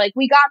times people like,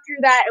 we got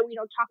through that and we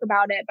don't talk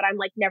about it, but I'm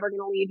like never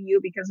going to leave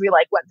you because we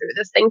like went through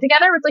this thing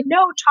together. It's like, no,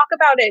 talk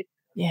about it.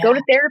 Yeah. Go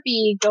to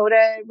therapy, go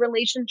to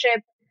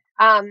relationship.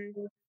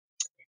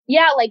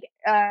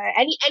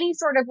 Any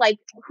sort of like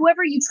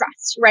whoever you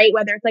trust, right?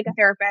 Whether it's like a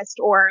therapist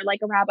or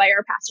like a rabbi or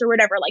a pastor or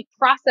whatever, like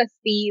process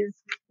these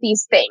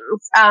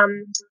things.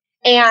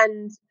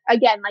 And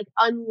again, like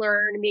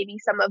unlearn maybe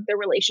some of the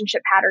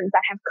relationship patterns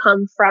that have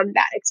come from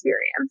that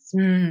experience.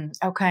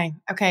 Okay.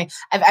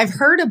 I've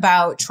heard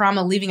about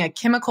trauma leaving a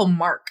chemical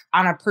mark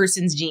on a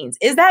person's genes.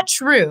 Is that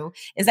true?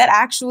 Is that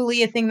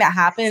actually a thing that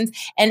happens?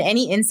 And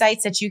any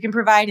insights that you can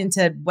provide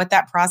into what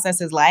that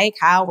process is like,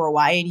 how or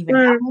why it even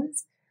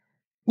happens?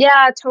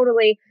 Yeah,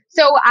 totally.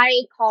 So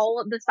I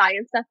call the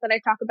science stuff that I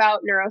talk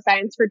about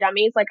neuroscience for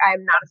dummies. Like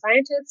I'm not a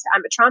scientist.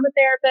 I'm a trauma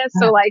therapist.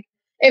 So like,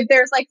 if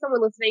there's like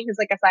someone listening who's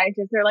like a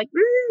scientist, they're like,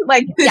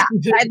 yeah,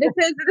 this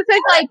is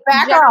like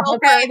back off.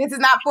 Okay, this is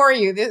not for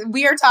you.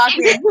 We are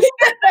talking to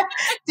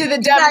the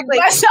dummies,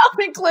 myself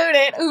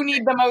included, who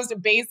need the most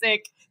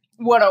basic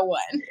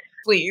 101.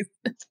 Please.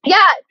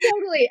 Yeah,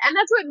 totally. And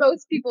that's what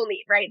most people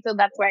need, right? So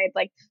that's why it's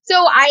like, so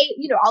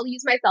I'll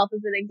use myself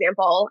as an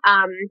example,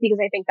 because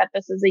I think that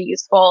this is a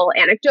useful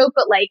anecdote,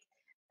 but like,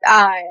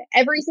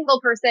 every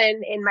single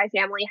person in my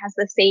family has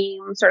the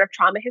same sort of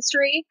trauma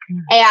history.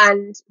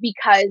 And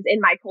because in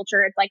my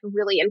culture, it's like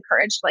really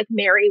encouraged to like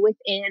marry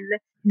within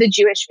the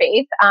Jewish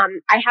faith.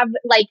 I have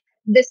like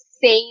the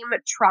same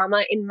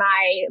trauma in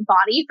my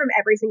body from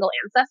every single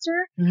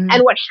ancestor.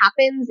 And what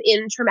happens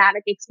in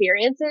traumatic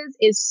experiences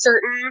is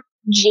certain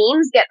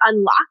genes get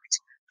unlocked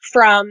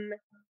from,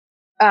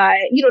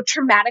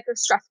 traumatic or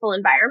stressful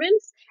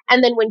environments.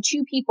 And then when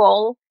two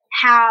people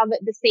have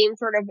the same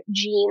sort of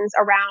genes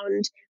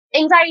around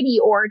anxiety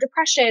or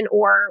depression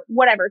or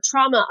whatever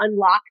trauma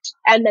unlocked,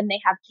 and then they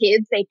have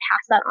kids, they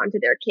pass that on to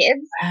their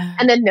kids.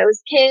 And then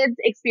those kids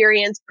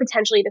experience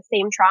potentially the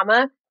same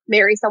trauma,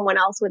 marry someone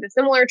else with a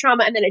similar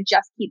trauma, and then it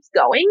just keeps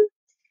going.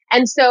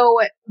 And so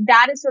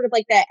that is sort of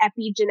like the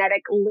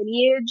epigenetic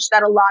lineage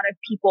that a lot of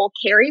people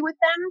carry with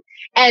them.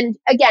 And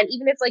again,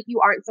 even if like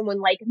you aren't someone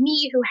like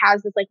me who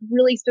has this like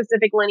really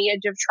specific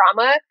lineage of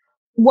trauma,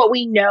 what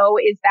we know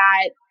is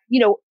that,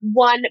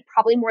 one,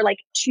 probably more like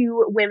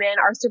 2 women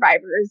are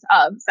survivors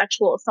of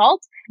sexual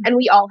assault, and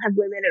we all have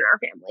women in our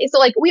family. So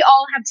like we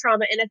all have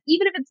trauma in us,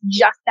 even if it's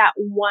just that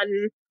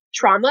one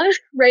trauma,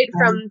 right,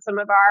 from some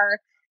of our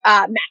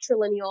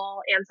matrilineal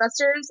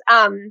ancestors.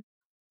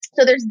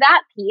 So there's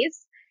that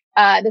piece.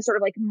 The sort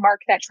of like mark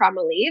that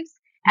trauma leaves.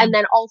 And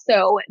then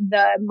also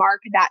the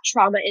mark that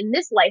trauma in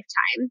this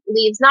lifetime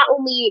leaves, not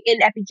only in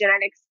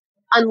epigenetics,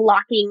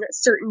 unlocking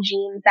certain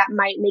genes that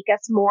might make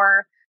us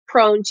more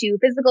prone to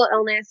physical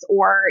illness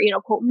or,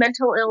 quote,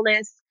 mental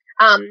illness.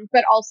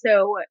 But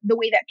also the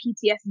way that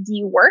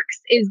PTSD works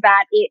is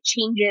that it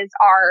changes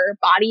our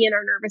body and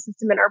our nervous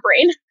system and our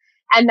brain.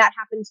 And that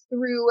happens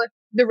through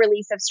the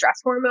release of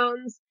stress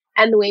hormones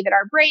and the way that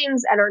our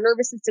brains and our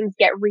nervous systems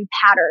get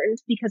repatterned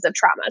because of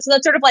trauma. So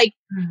that's sort of like,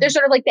 there's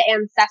sort of like the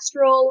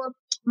ancestral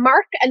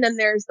mark, and then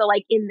there's the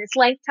like in this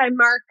lifetime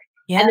mark.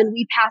 Yeah. And then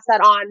we pass that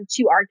on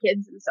to our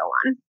kids and so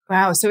on.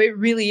 Wow. So it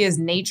really is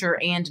nature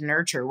and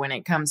nurture when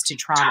it comes to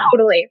trauma.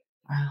 Totally.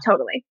 Wow.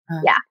 Totally.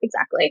 Yeah,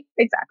 exactly.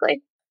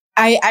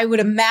 I would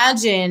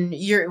imagine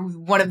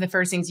one of the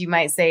first things you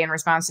might say in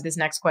response to this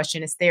next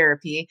question is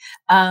therapy.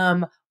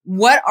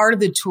 What are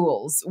the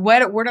tools?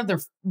 What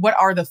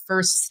are the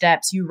first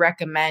steps you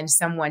recommend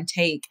someone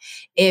take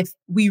if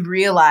we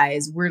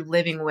realize we're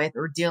living with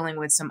or dealing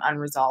with some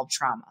unresolved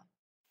trauma?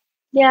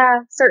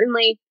 Yeah,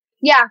 certainly.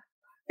 Yeah.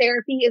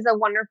 Therapy is a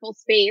wonderful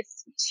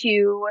space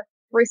to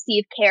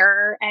receive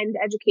care and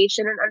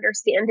education and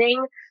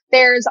understanding.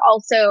 There's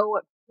also,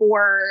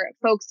 for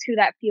folks who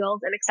that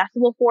feels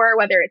inaccessible for,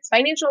 whether it's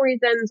financial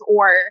reasons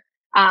or,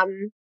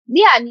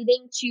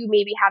 needing to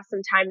maybe have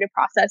some time to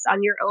process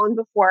on your own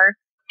before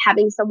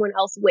having someone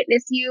else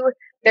witness you.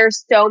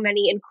 There's so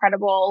many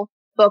incredible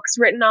books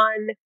written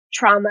on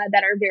trauma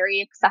that are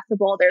very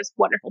accessible. There's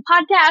wonderful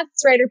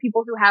podcasts, right? Or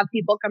people who have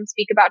people come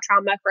speak about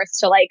trauma for us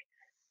to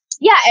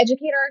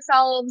educate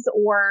ourselves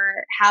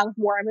or have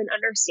more of an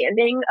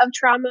understanding of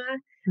trauma.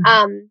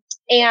 I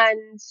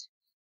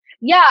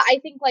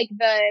think like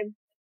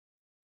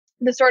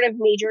the sort of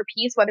major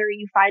piece, whether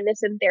you find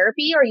this in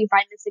therapy or you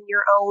find this in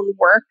your own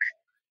work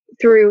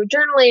through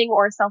journaling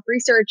or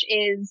self-research,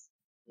 is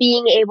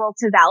being able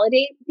to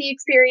validate the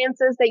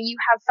experiences that you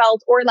have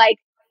felt, or like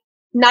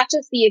not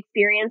just the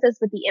experiences,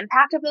 but the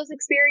impact of those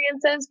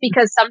experiences,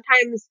 because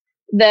sometimes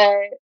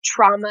the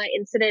trauma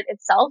incident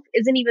itself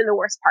isn't even the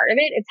worst part of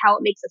it. It's how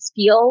it makes us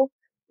feel,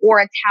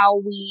 or it's how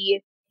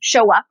we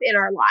show up in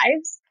our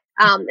lives.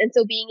 And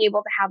so being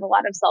able to have a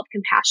lot of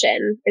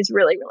self-compassion is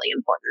really, really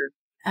important.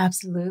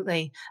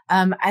 Absolutely.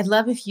 I'd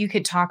love if you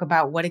could talk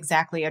about what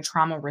exactly a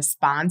trauma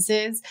response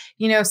is.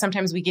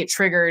 Sometimes we get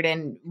triggered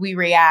and we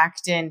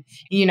react, and,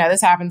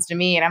 this happens to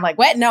me and I'm like,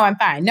 what? No, I'm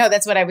fine. No,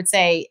 that's what I would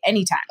say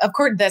anytime. Of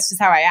course, that's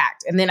just how I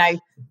act. And then I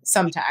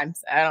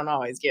don't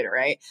always get it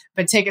right,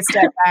 but take a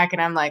step back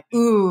and I'm like,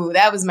 ooh,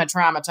 that was my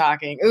trauma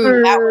talking.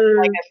 Ooh, that was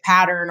like a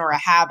pattern or a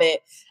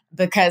habit,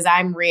 because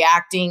I'm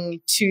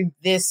reacting to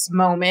this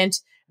moment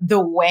the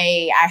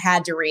way I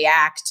had to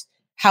react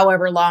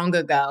however long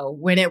ago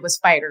when it was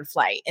fight or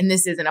flight. And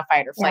this isn't a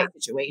fight or flight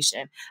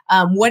situation.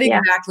 What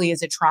exactly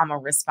is a trauma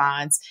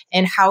response,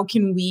 and how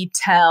can we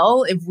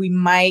tell if we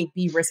might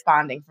be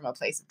responding from a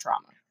place of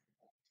trauma?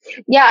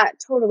 Yeah,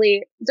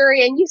 totally.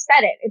 Zuri, and you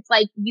said it. It's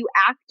like you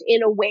act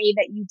in a way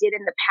that you did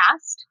in the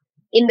past,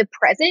 in the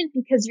present,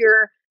 because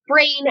your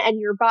brain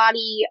and your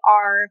body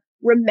are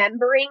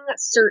remembering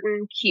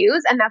certain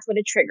cues. And that's what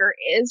a trigger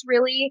is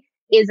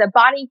a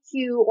body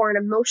cue or an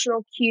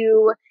emotional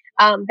cue.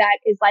 That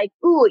is like,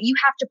 ooh, you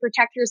have to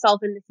protect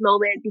yourself in this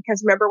moment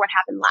because remember what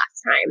happened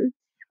last time.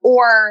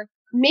 Or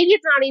maybe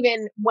it's not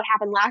even what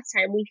happened last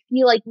time. We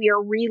feel like we are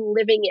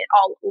reliving it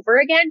all over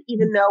again,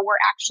 even though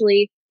we're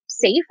actually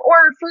safe. Or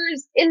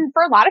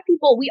for a lot of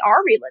people, we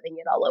are reliving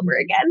it all over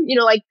again.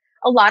 Like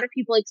a lot of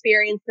people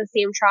experience the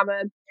same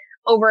trauma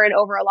over and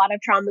over. A lot of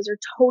traumas are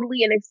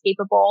totally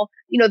inescapable.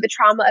 The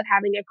trauma of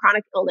having a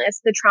chronic illness,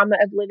 the trauma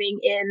of living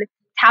in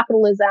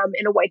capitalism,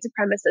 in a white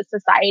supremacist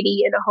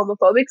society, in a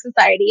homophobic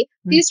society,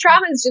 these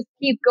traumas just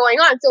keep going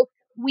on. So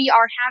we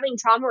are having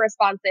trauma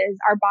responses.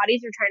 Our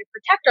bodies are trying to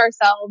protect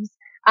ourselves,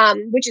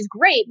 which is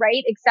great,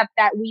 right? Except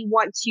that we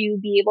want to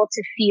be able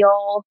to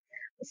feel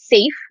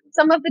safe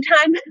some of the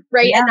time,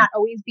 right? Yeah. And not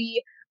always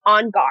be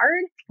on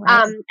guard.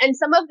 Right. And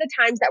some of the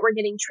times that we're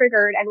getting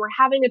triggered and we're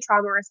having a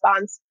trauma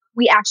response,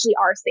 we actually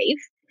are safe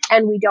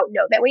and we don't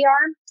know that we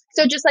are.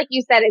 So just like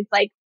you said, it's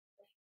like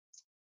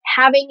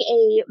having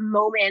a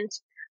moment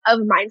of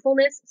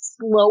mindfulness,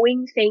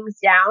 slowing things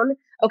down.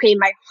 Okay,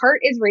 my heart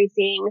is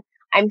racing.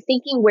 I'm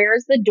thinking,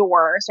 where's the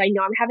door? So I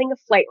know I'm having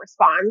a flight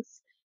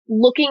response.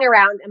 Looking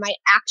around, am I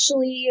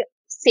actually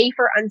safe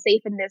or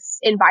unsafe in this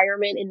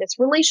environment, in this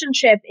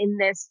relationship, in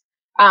this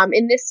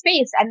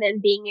space? And then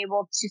being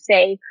able to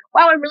say,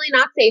 wow, I'm really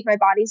not safe. My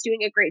body's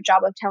doing a great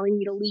job of telling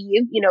me to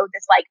leave,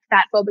 this like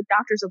fat phobic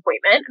doctor's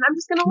appointment, and I'm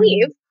just going to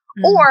leave.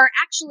 Or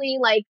actually,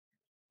 like,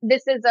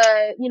 this is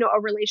a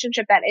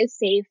relationship that is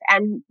safe.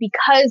 And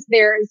because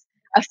there's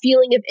a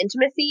feeling of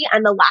intimacy,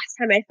 and the last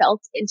time I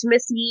felt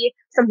intimacy,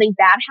 something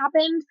bad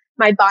happened,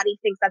 my body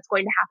thinks that's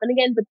going to happen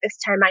again, but this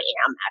time I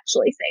am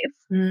actually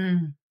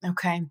safe.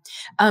 Okay.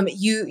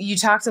 You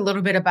talked a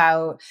little bit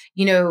about,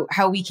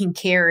 how we can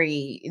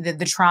carry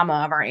the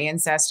trauma of our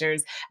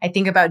ancestors. I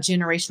think about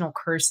generational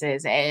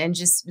curses and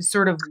just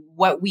sort of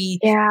what we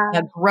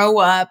grow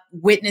up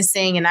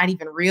witnessing and not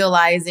even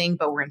realizing,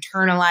 but we're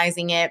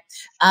internalizing it.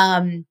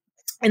 And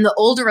the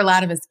older a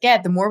lot of us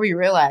get, the more we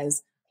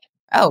realize,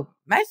 oh,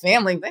 my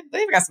family,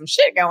 they've got some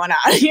shit going on,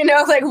 like you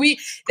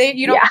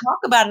don't talk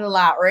about it a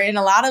lot, or in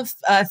a lot of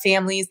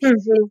families,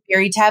 it's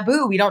very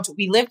taboo. We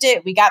lived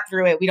it. We got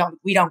through it. We don't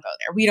go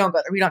there. We don't go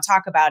there. We don't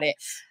talk about it.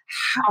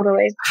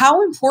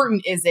 How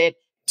important is it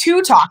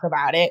to talk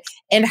about it?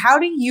 And how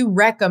do you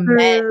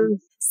recommend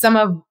some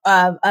of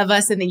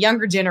us in the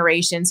younger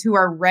generations who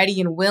are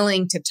ready and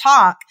willing to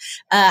talk?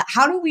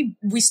 How do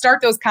we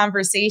start those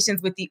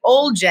conversations with the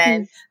old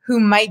gen who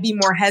might be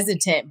more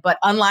hesitant, but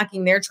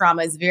unlocking their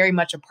trauma is very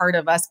much a part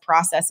of us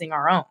processing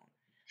our own?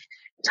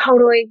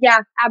 Totally. Yeah,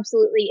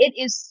 absolutely. It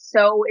is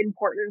so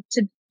important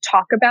to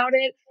talk about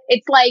it.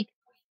 It's like,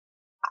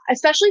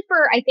 especially for,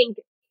 I think,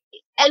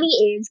 any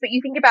age, but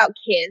you think about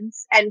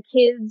kids, and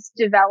kids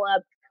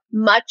develop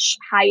much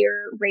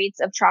higher rates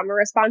of trauma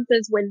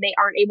responses when they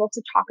aren't able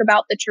to talk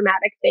about the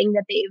traumatic thing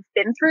that they've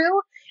been through.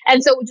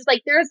 And so just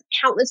like there's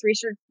countless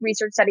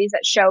research studies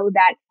that show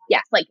that,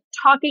 yes, like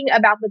talking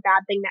about the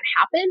bad thing that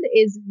happened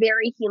is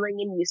very healing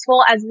and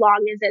useful, as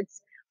long as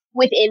it's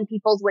within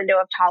people's window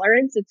of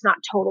tolerance. It's not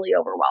totally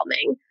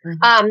overwhelming.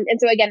 And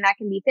so again, that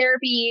can be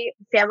therapy,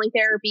 family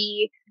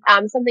therapy.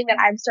 Something that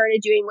I've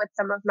started doing with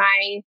some of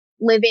my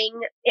living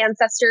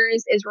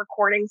ancestors is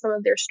recording some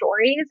of their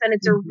stories. And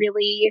it's a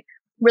really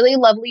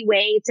lovely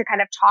way to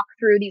kind of talk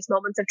through these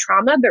moments of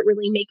trauma, but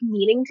really make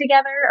meaning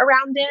together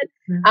around it.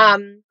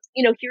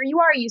 Here you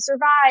are, you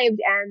survived,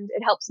 and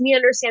it helps me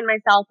understand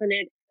myself. And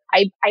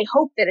I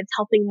hope that it's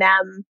helping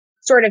them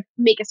sort of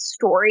make a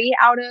story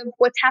out of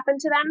what's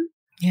happened to them.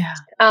 Yeah.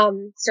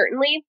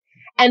 Certainly.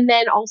 And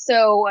then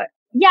also,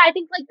 I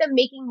think like the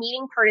making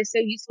meaning part is so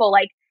useful.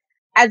 Like,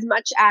 as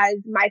much as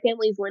my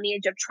family's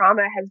lineage of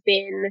trauma has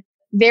been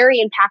very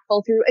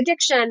impactful through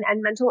addiction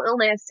and mental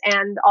illness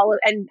and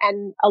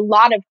and a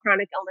lot of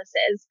chronic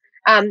illnesses,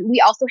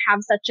 we also have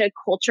such a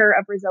culture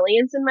of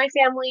resilience in my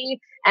family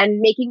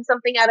and making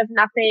something out of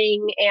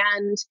nothing.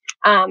 And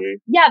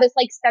this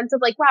like sense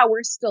of like, wow,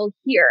 we're still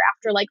here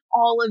after like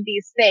all of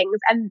these things,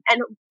 and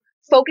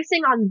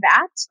focusing on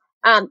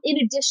that, in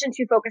addition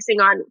to focusing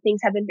on things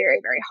have been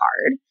very, very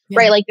hard,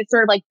 right? Like the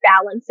sort of like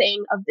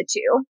balancing of the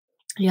two.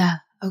 Yeah.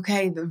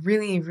 Okay. The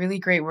really, really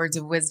great words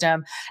of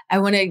wisdom. I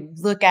want to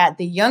look at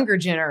the younger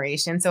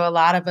generation. So a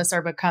lot of us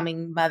are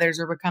becoming mothers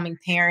or becoming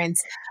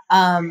parents.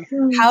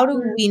 How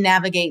do we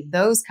navigate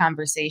those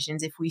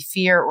conversations if we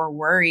fear or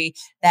worry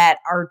that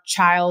our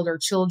child or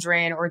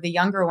children or the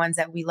younger ones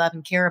that we love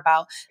and care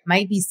about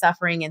might be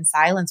suffering in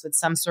silence with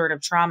some sort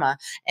of trauma?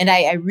 And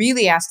I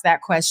really ask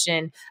that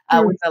question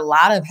with a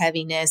lot of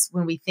heaviness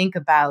when we think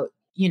about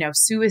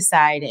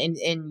suicide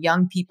in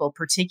young people,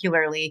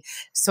 particularly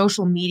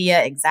social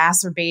media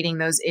exacerbating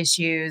those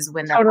issues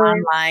when they're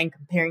online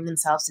comparing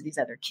themselves to these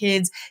other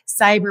kids.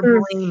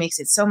 Cyberbullying makes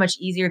it so much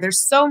easier. There's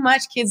so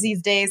much kids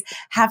these days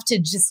have to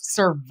just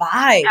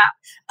survive.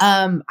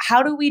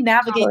 How do we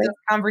navigate those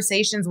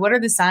conversations? What are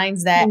the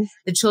signs that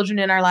the children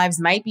in our lives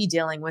might be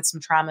dealing with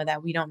some trauma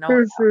that we don't know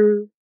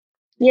about?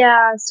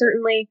 Yeah,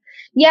 certainly.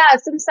 Yeah,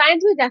 some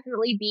signs would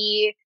definitely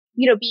be,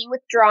 being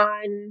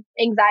withdrawn,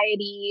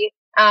 anxiety,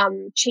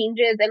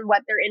 changes in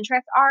what their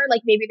interests are.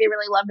 Like maybe they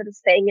really love this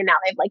thing and now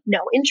they have like no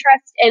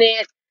interest in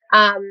it.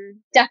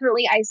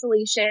 Definitely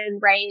isolation,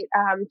 right?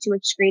 Too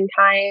much screen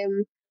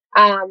time.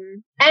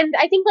 And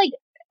I think like,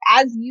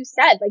 as you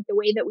said, like the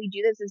way that we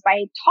do this is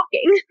by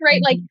talking,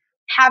 right? Like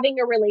having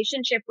a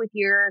relationship with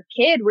your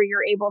kid where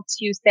you're able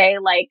to say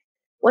like,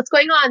 what's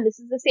going on? This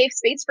is a safe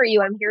space for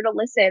you. I'm here to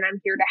listen. I'm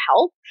here to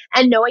help.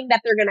 And knowing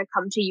that they're going to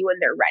come to you when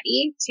they're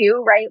ready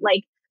too, right?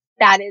 Like,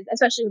 that is,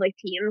 especially with like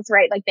teens,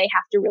 right? Like they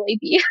have to really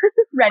be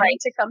ready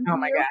to come to Oh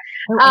my you.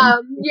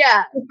 God.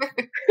 Yeah.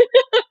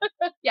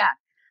 Yeah.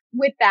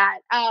 With that.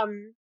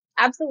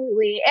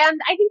 Absolutely. And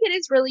I think it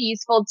is really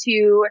useful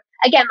to,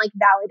 again, like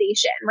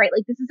validation, right?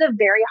 Like this is a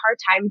very hard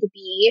time to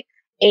be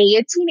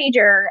a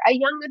teenager, a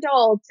young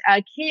adult,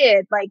 a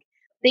kid. Like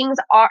things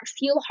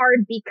feel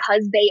hard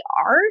because they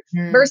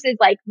are versus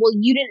like, well,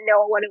 you didn't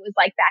know what it was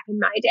like back in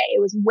my day.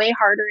 It was way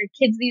harder.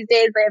 Kids these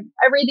days, they have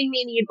everything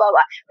they need, blah,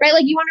 blah, right?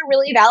 Like you want to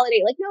really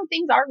validate, like, no,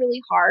 things are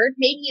really hard.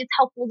 Maybe it's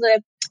helpful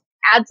to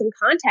add some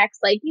context,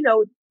 like, you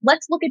know,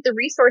 let's look at the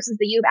resources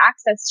that you have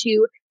access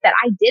to that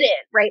I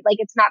didn't, right? Like,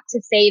 it's not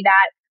to say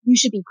that you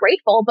should be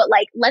grateful, but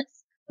like,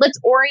 let's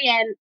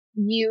orient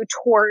you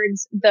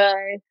towards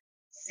the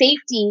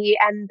safety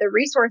and the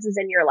resources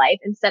in your life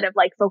instead of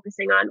like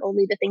focusing on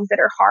only the things that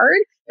are hard,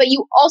 but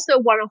you also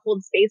want to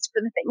hold space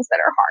for the things that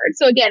are hard.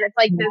 So again, it's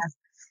like this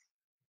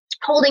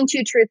holding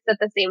two truths at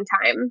the same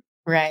time.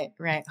 Right.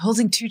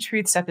 Holding two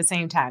truths at the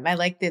same time. I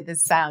like the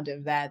sound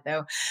of that,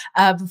 though.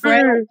 Before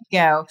I let you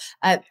go,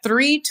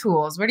 3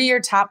 tools. What are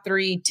your top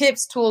 3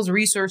 tips, tools,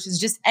 resources,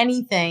 just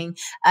anything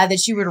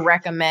that you would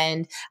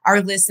recommend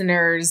our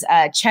listeners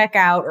check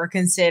out or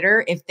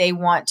consider if they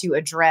want to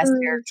address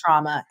their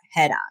trauma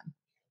head on?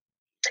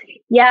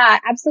 Yeah,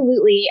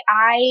 absolutely.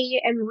 I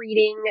am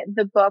reading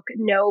the book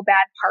No Bad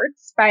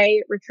Parts by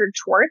Richard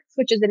Schwartz,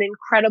 which is an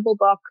incredible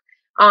book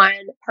on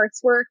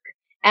parts work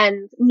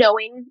and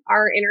knowing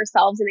our inner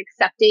selves and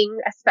accepting,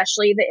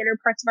 especially the inner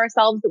parts of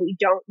ourselves that we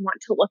don't want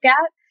to look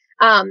at.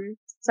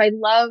 So I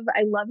love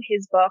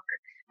his book.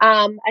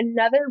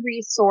 Another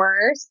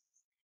resource,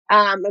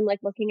 I'm like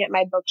looking at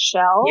my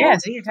bookshelf. Yeah,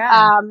 take your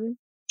time.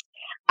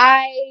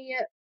 I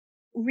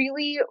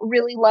really,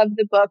 really love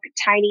the book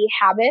Tiny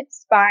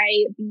Habits by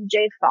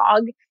BJ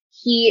Fogg.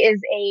 He is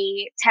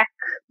a tech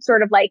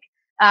sort of like,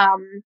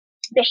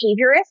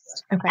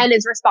 behaviorist and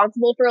is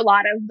responsible for a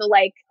lot of the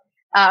like,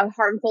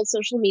 harmful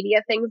social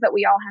media things that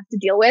we all have to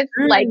deal with,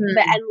 like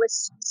the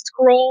endless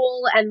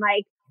scroll and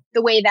like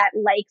the way that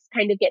likes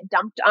kind of get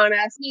dumped on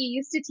us. He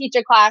used to teach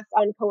a class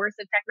on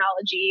coercive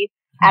technology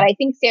at, I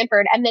think,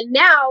 Stanford. And then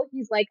now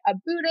he's like a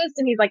Buddhist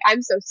and he's like,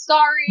 I'm so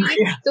sorry.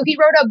 So he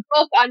wrote a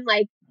book on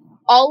like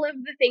all of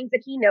the things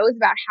that he knows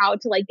about how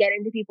to like get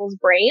into people's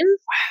brains,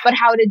 but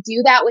how to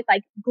do that with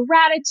like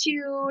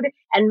gratitude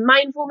and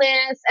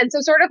mindfulness. And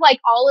so sort of like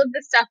all of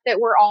the stuff that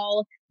we're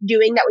all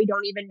doing that we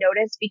don't even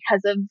notice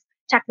because of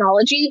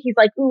technology. He's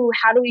like, ooh,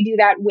 how do we do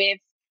that with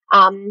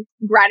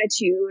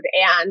gratitude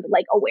and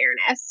like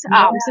awareness?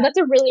 So that's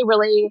a really,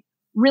 really,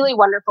 really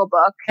wonderful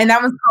book. And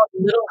that one's called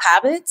Little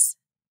Habits?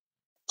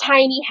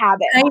 Tiny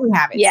Habits. Tiny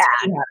Habits. Yeah.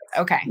 Tiny Habits.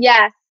 Okay.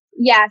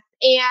 Yes.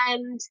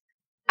 And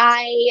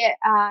I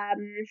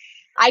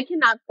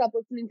cannot stop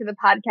listening to the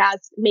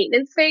podcast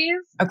Maintenance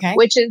Phase,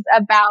 which is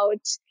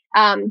about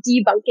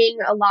debunking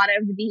a lot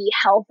of the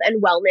health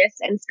and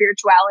wellness and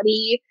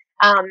spirituality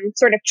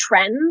sort of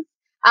trends.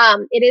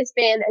 It has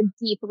been a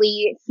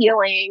deeply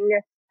healing,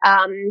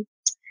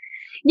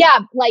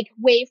 like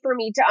way for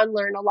me to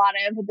unlearn a lot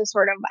of the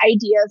sort of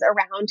ideas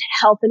around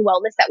health and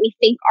wellness that we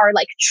think are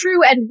like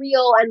true and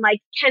real and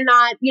like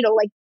cannot,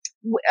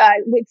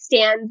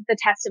 withstand the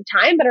test of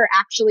time, but are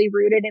actually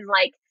rooted in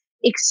like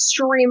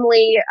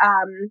extremely,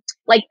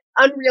 like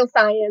unreal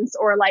science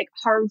or like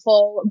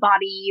harmful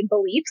body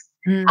beliefs.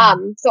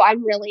 So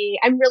I'm really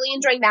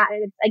enjoying that.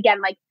 And it's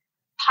again, like,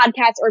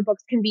 podcasts or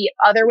books can be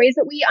other ways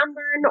that we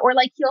unlearn or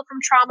like heal from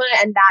trauma.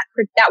 And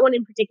that one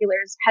in particular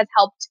has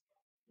helped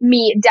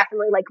me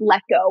definitely like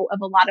let go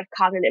of a lot of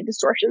cognitive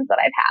distortions that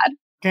I've had.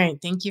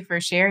 Great. Thank you for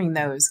sharing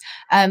those.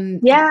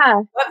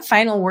 What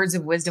final words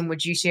of wisdom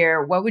would you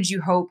share? What would you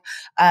hope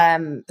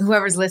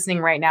whoever's listening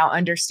right now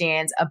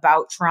understands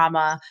about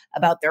trauma,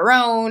 about their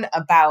own,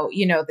 about,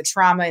 the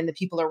trauma and the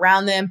people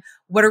around them?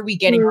 What are we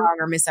getting wrong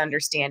or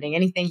misunderstanding?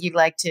 Anything you'd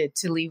like to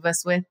leave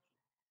us with?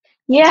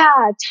 Yeah,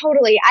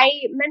 totally. I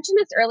mentioned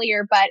this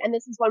earlier, and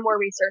this is one more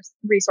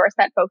resource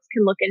that folks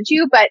can look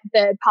into, but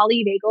the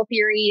polyvagal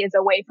theory is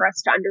a way for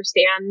us to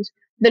understand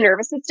the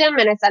nervous system.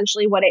 And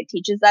essentially what it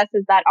teaches us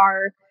is that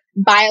our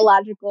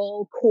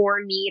biological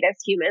core need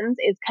as humans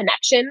is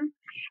connection.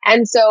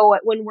 And so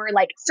when we're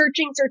like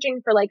searching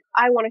for like,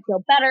 I want to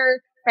feel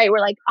better, right? We're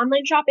like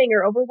online shopping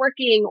or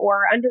overworking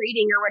or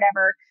undereating or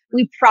whatever.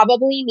 We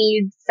probably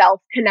need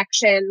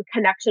connection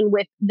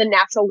with the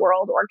natural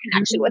world or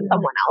connection with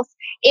someone else.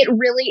 It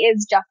really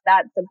is just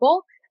that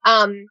simple.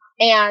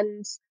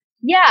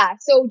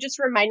 So just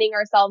reminding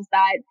ourselves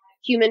that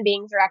human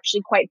beings are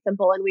actually quite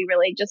simple and we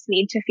really just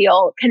need to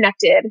feel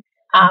connected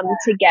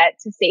to get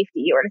to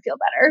safety or to feel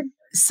better.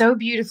 So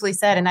beautifully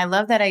said. And I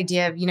love that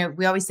idea of,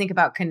 we always think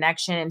about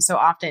connection and so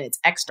often it's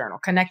external,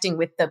 connecting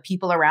with the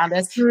people around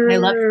us. And I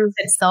love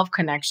that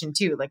self-connection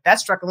too. Like that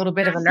struck a little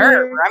bit of a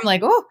nerve where I'm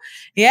like, oh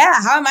yeah,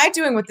 how am I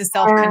doing with the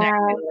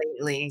self-connection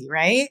lately?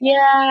 Right?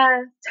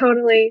 Yeah,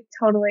 totally.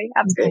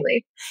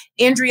 Absolutely.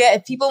 Okay. Andrea,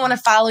 if people want to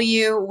follow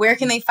you, where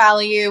can they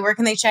follow you? Where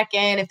can they check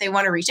in? If they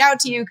want to reach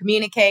out to you,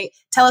 communicate,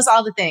 tell us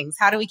all the things.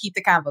 How do we keep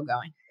the convo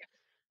going?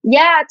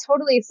 Yeah,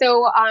 totally.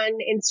 So on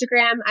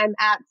Instagram, I'm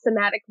at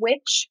Somatic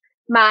Witch.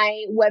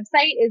 My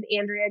website is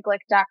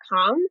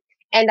AndreaGlick.com.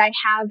 And I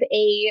have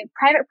a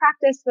private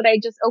practice that I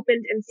just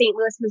opened in St.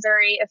 Louis,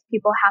 Missouri. If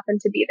people happen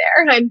to be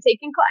there, I'm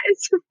taking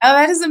clients. Oh,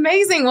 that is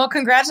amazing. Well,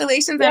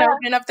 congratulations on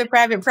opening up the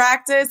private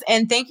practice.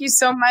 And thank you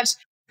so much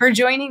for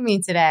joining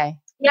me today.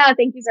 Yeah,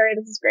 thank you, Zuri.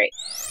 This is great.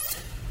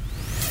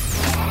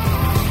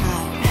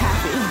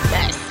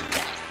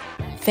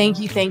 Thank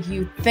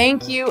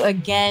you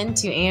again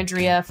to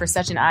Andrea for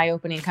such an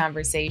eye-opening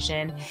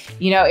conversation.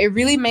 You know, it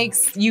really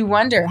makes you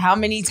wonder how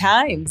many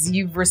times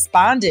you've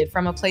responded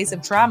from a place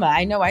of trauma.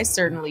 I know I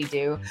certainly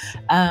do.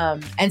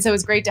 And so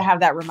it's great to have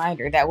that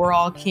reminder that we're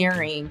all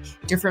carrying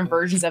different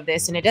versions of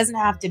this. And it doesn't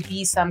have to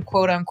be some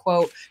quote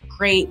unquote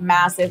great,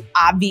 massive,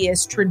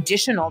 obvious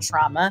traditional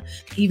trauma,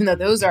 even though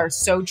those are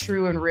so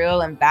true and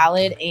real and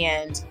valid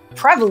and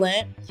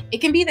prevalent. It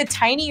can be the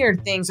tinier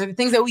things or the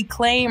things that we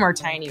claim are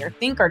tiny or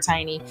think are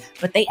tiny,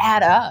 but they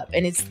add up,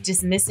 and it's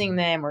dismissing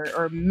them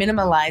or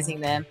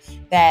minimalizing them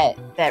that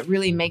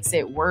really makes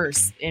it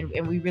worse. And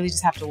we really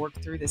just have to work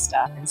through this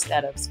stuff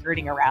instead of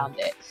skirting around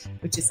it,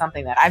 which is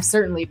something that I've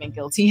certainly been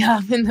guilty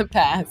of in the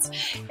past,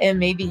 and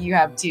maybe you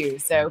have too.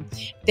 So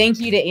thank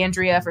you to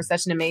Andrea for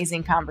such an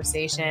amazing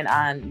conversation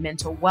on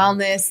mental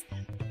wellness.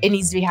 It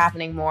needs to be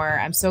happening more.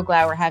 I'm so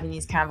glad we're having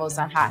these convos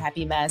on Hot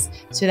Happy Mess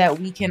so that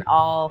we can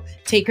all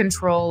take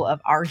control of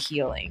our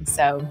healing.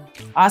 So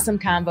awesome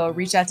combo.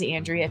 Reach out to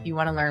Andrea if you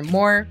want to learn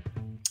more.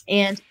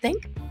 And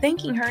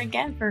thanking her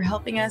again for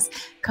helping us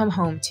come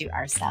home to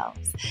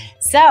ourselves.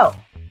 So,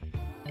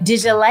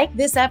 did you like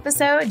this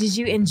episode? Did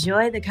you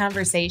enjoy the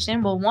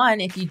conversation? Well, one,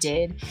 if you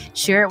did,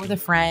 share it with a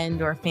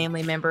friend or a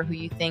family member who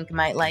you think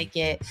might like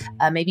it.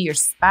 Maybe your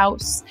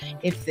spouse,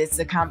 if it's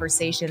a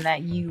conversation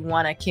that you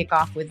want to kick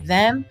off with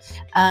them.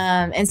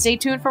 And stay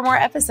tuned for more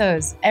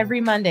episodes. Every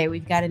Monday,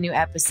 we've got a new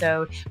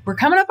episode. We're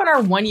coming up on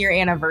our 1-year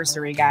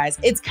anniversary, guys.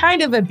 It's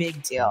kind of a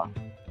big deal.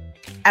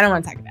 I don't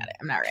want to talk about it.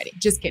 I'm not ready.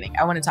 Just kidding.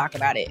 I want to talk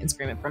about it and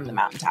scream it from the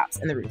mountaintops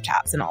and the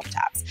rooftops and all the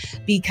tops,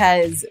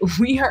 because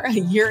we are a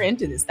year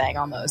into this thing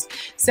almost.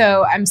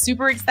 So I'm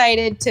super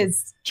excited to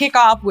kick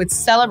off with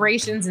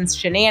celebrations and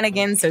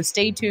shenanigans. So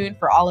stay tuned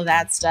for all of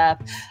that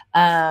stuff.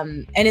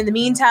 And in the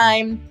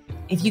meantime,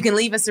 if you can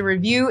leave us a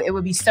review, it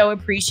would be so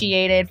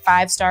appreciated.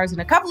 5 stars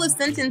and a couple of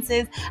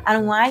sentences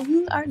on why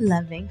you are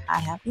loving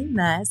Hot Happy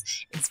Mess.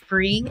 It's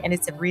free, and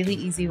it's a really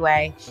easy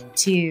way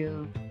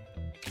to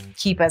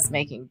keep us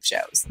making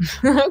shows.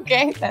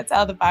 Okay, that's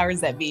how the powers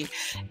that be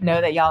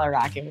know that y'all are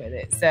rocking with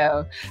it.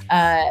 So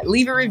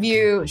leave a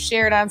review,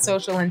 share it on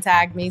social, and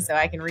tag me so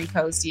I can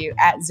repost you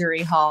at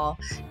Zuri Hall,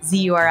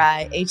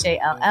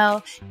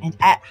 ZURIHALL, and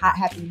at Hot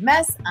Happy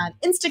Mess on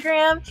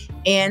Instagram.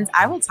 And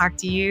I will talk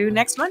to you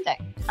next Monday.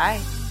 Bye.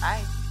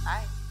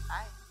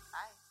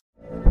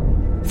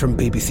 From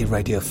BBC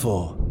Radio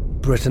 4,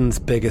 Britain's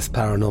biggest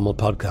paranormal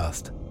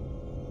podcast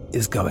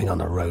is going on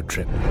a road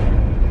trip.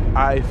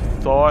 I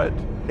thought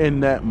in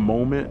that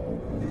moment,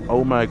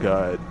 oh my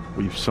God,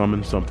 we've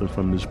summoned something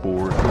from this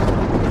board.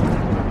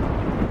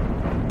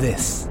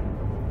 This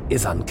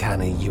is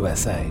Uncanny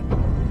USA.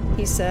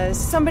 He says,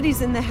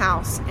 somebody's in the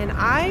house, and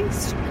I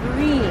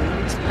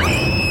screamed.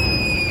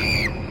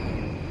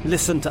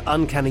 Listen to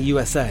Uncanny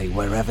USA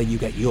wherever you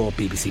get your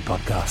BBC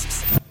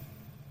podcasts,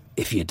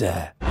 if you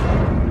dare.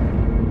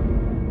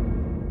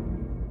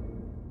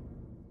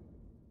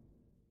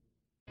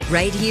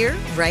 Right here,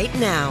 right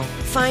now.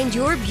 Find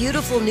your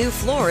beautiful new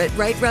floor at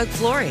Right Rug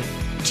Flooring.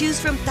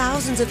 Choose from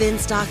thousands of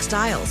in-stock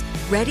styles,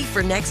 ready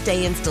for next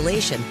day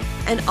installation,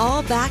 and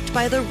all backed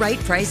by the right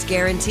price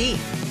guarantee.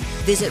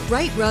 Visit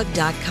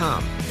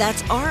rightrug.com.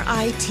 That's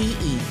RITERUG.com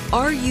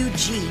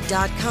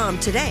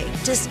today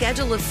to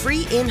schedule a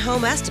free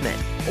in-home estimate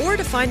or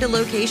to find a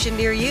location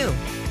near you.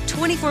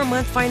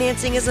 24-month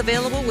financing is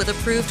available with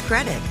approved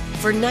credit.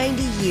 For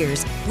 90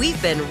 years, we've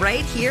been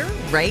right here,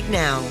 right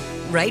now.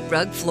 Right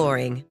Rug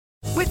Flooring.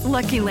 With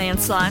Lucky Land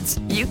Slots,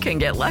 you can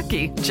get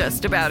lucky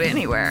just about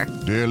anywhere.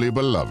 Dearly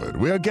beloved,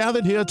 we are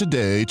gathered here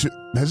today to...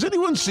 Has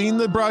anyone seen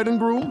the bride and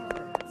groom?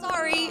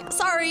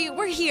 Sorry,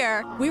 we're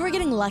here. We were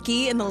getting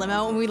lucky in the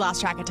limo and we lost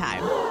track of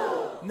time.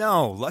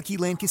 No, Lucky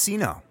Land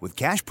Casino, with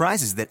cash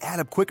prizes that add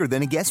up quicker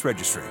than a guest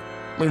registry.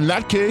 In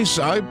that case,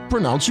 I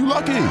pronounce you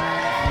lucky.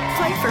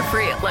 Play for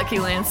free at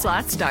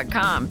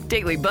LuckyLandSlots.com.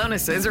 Daily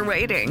bonuses are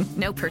waiting.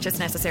 No purchase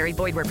necessary.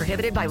 Void where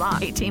prohibited by law.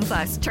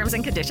 18+. Terms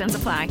and conditions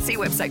apply. See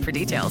website for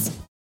details.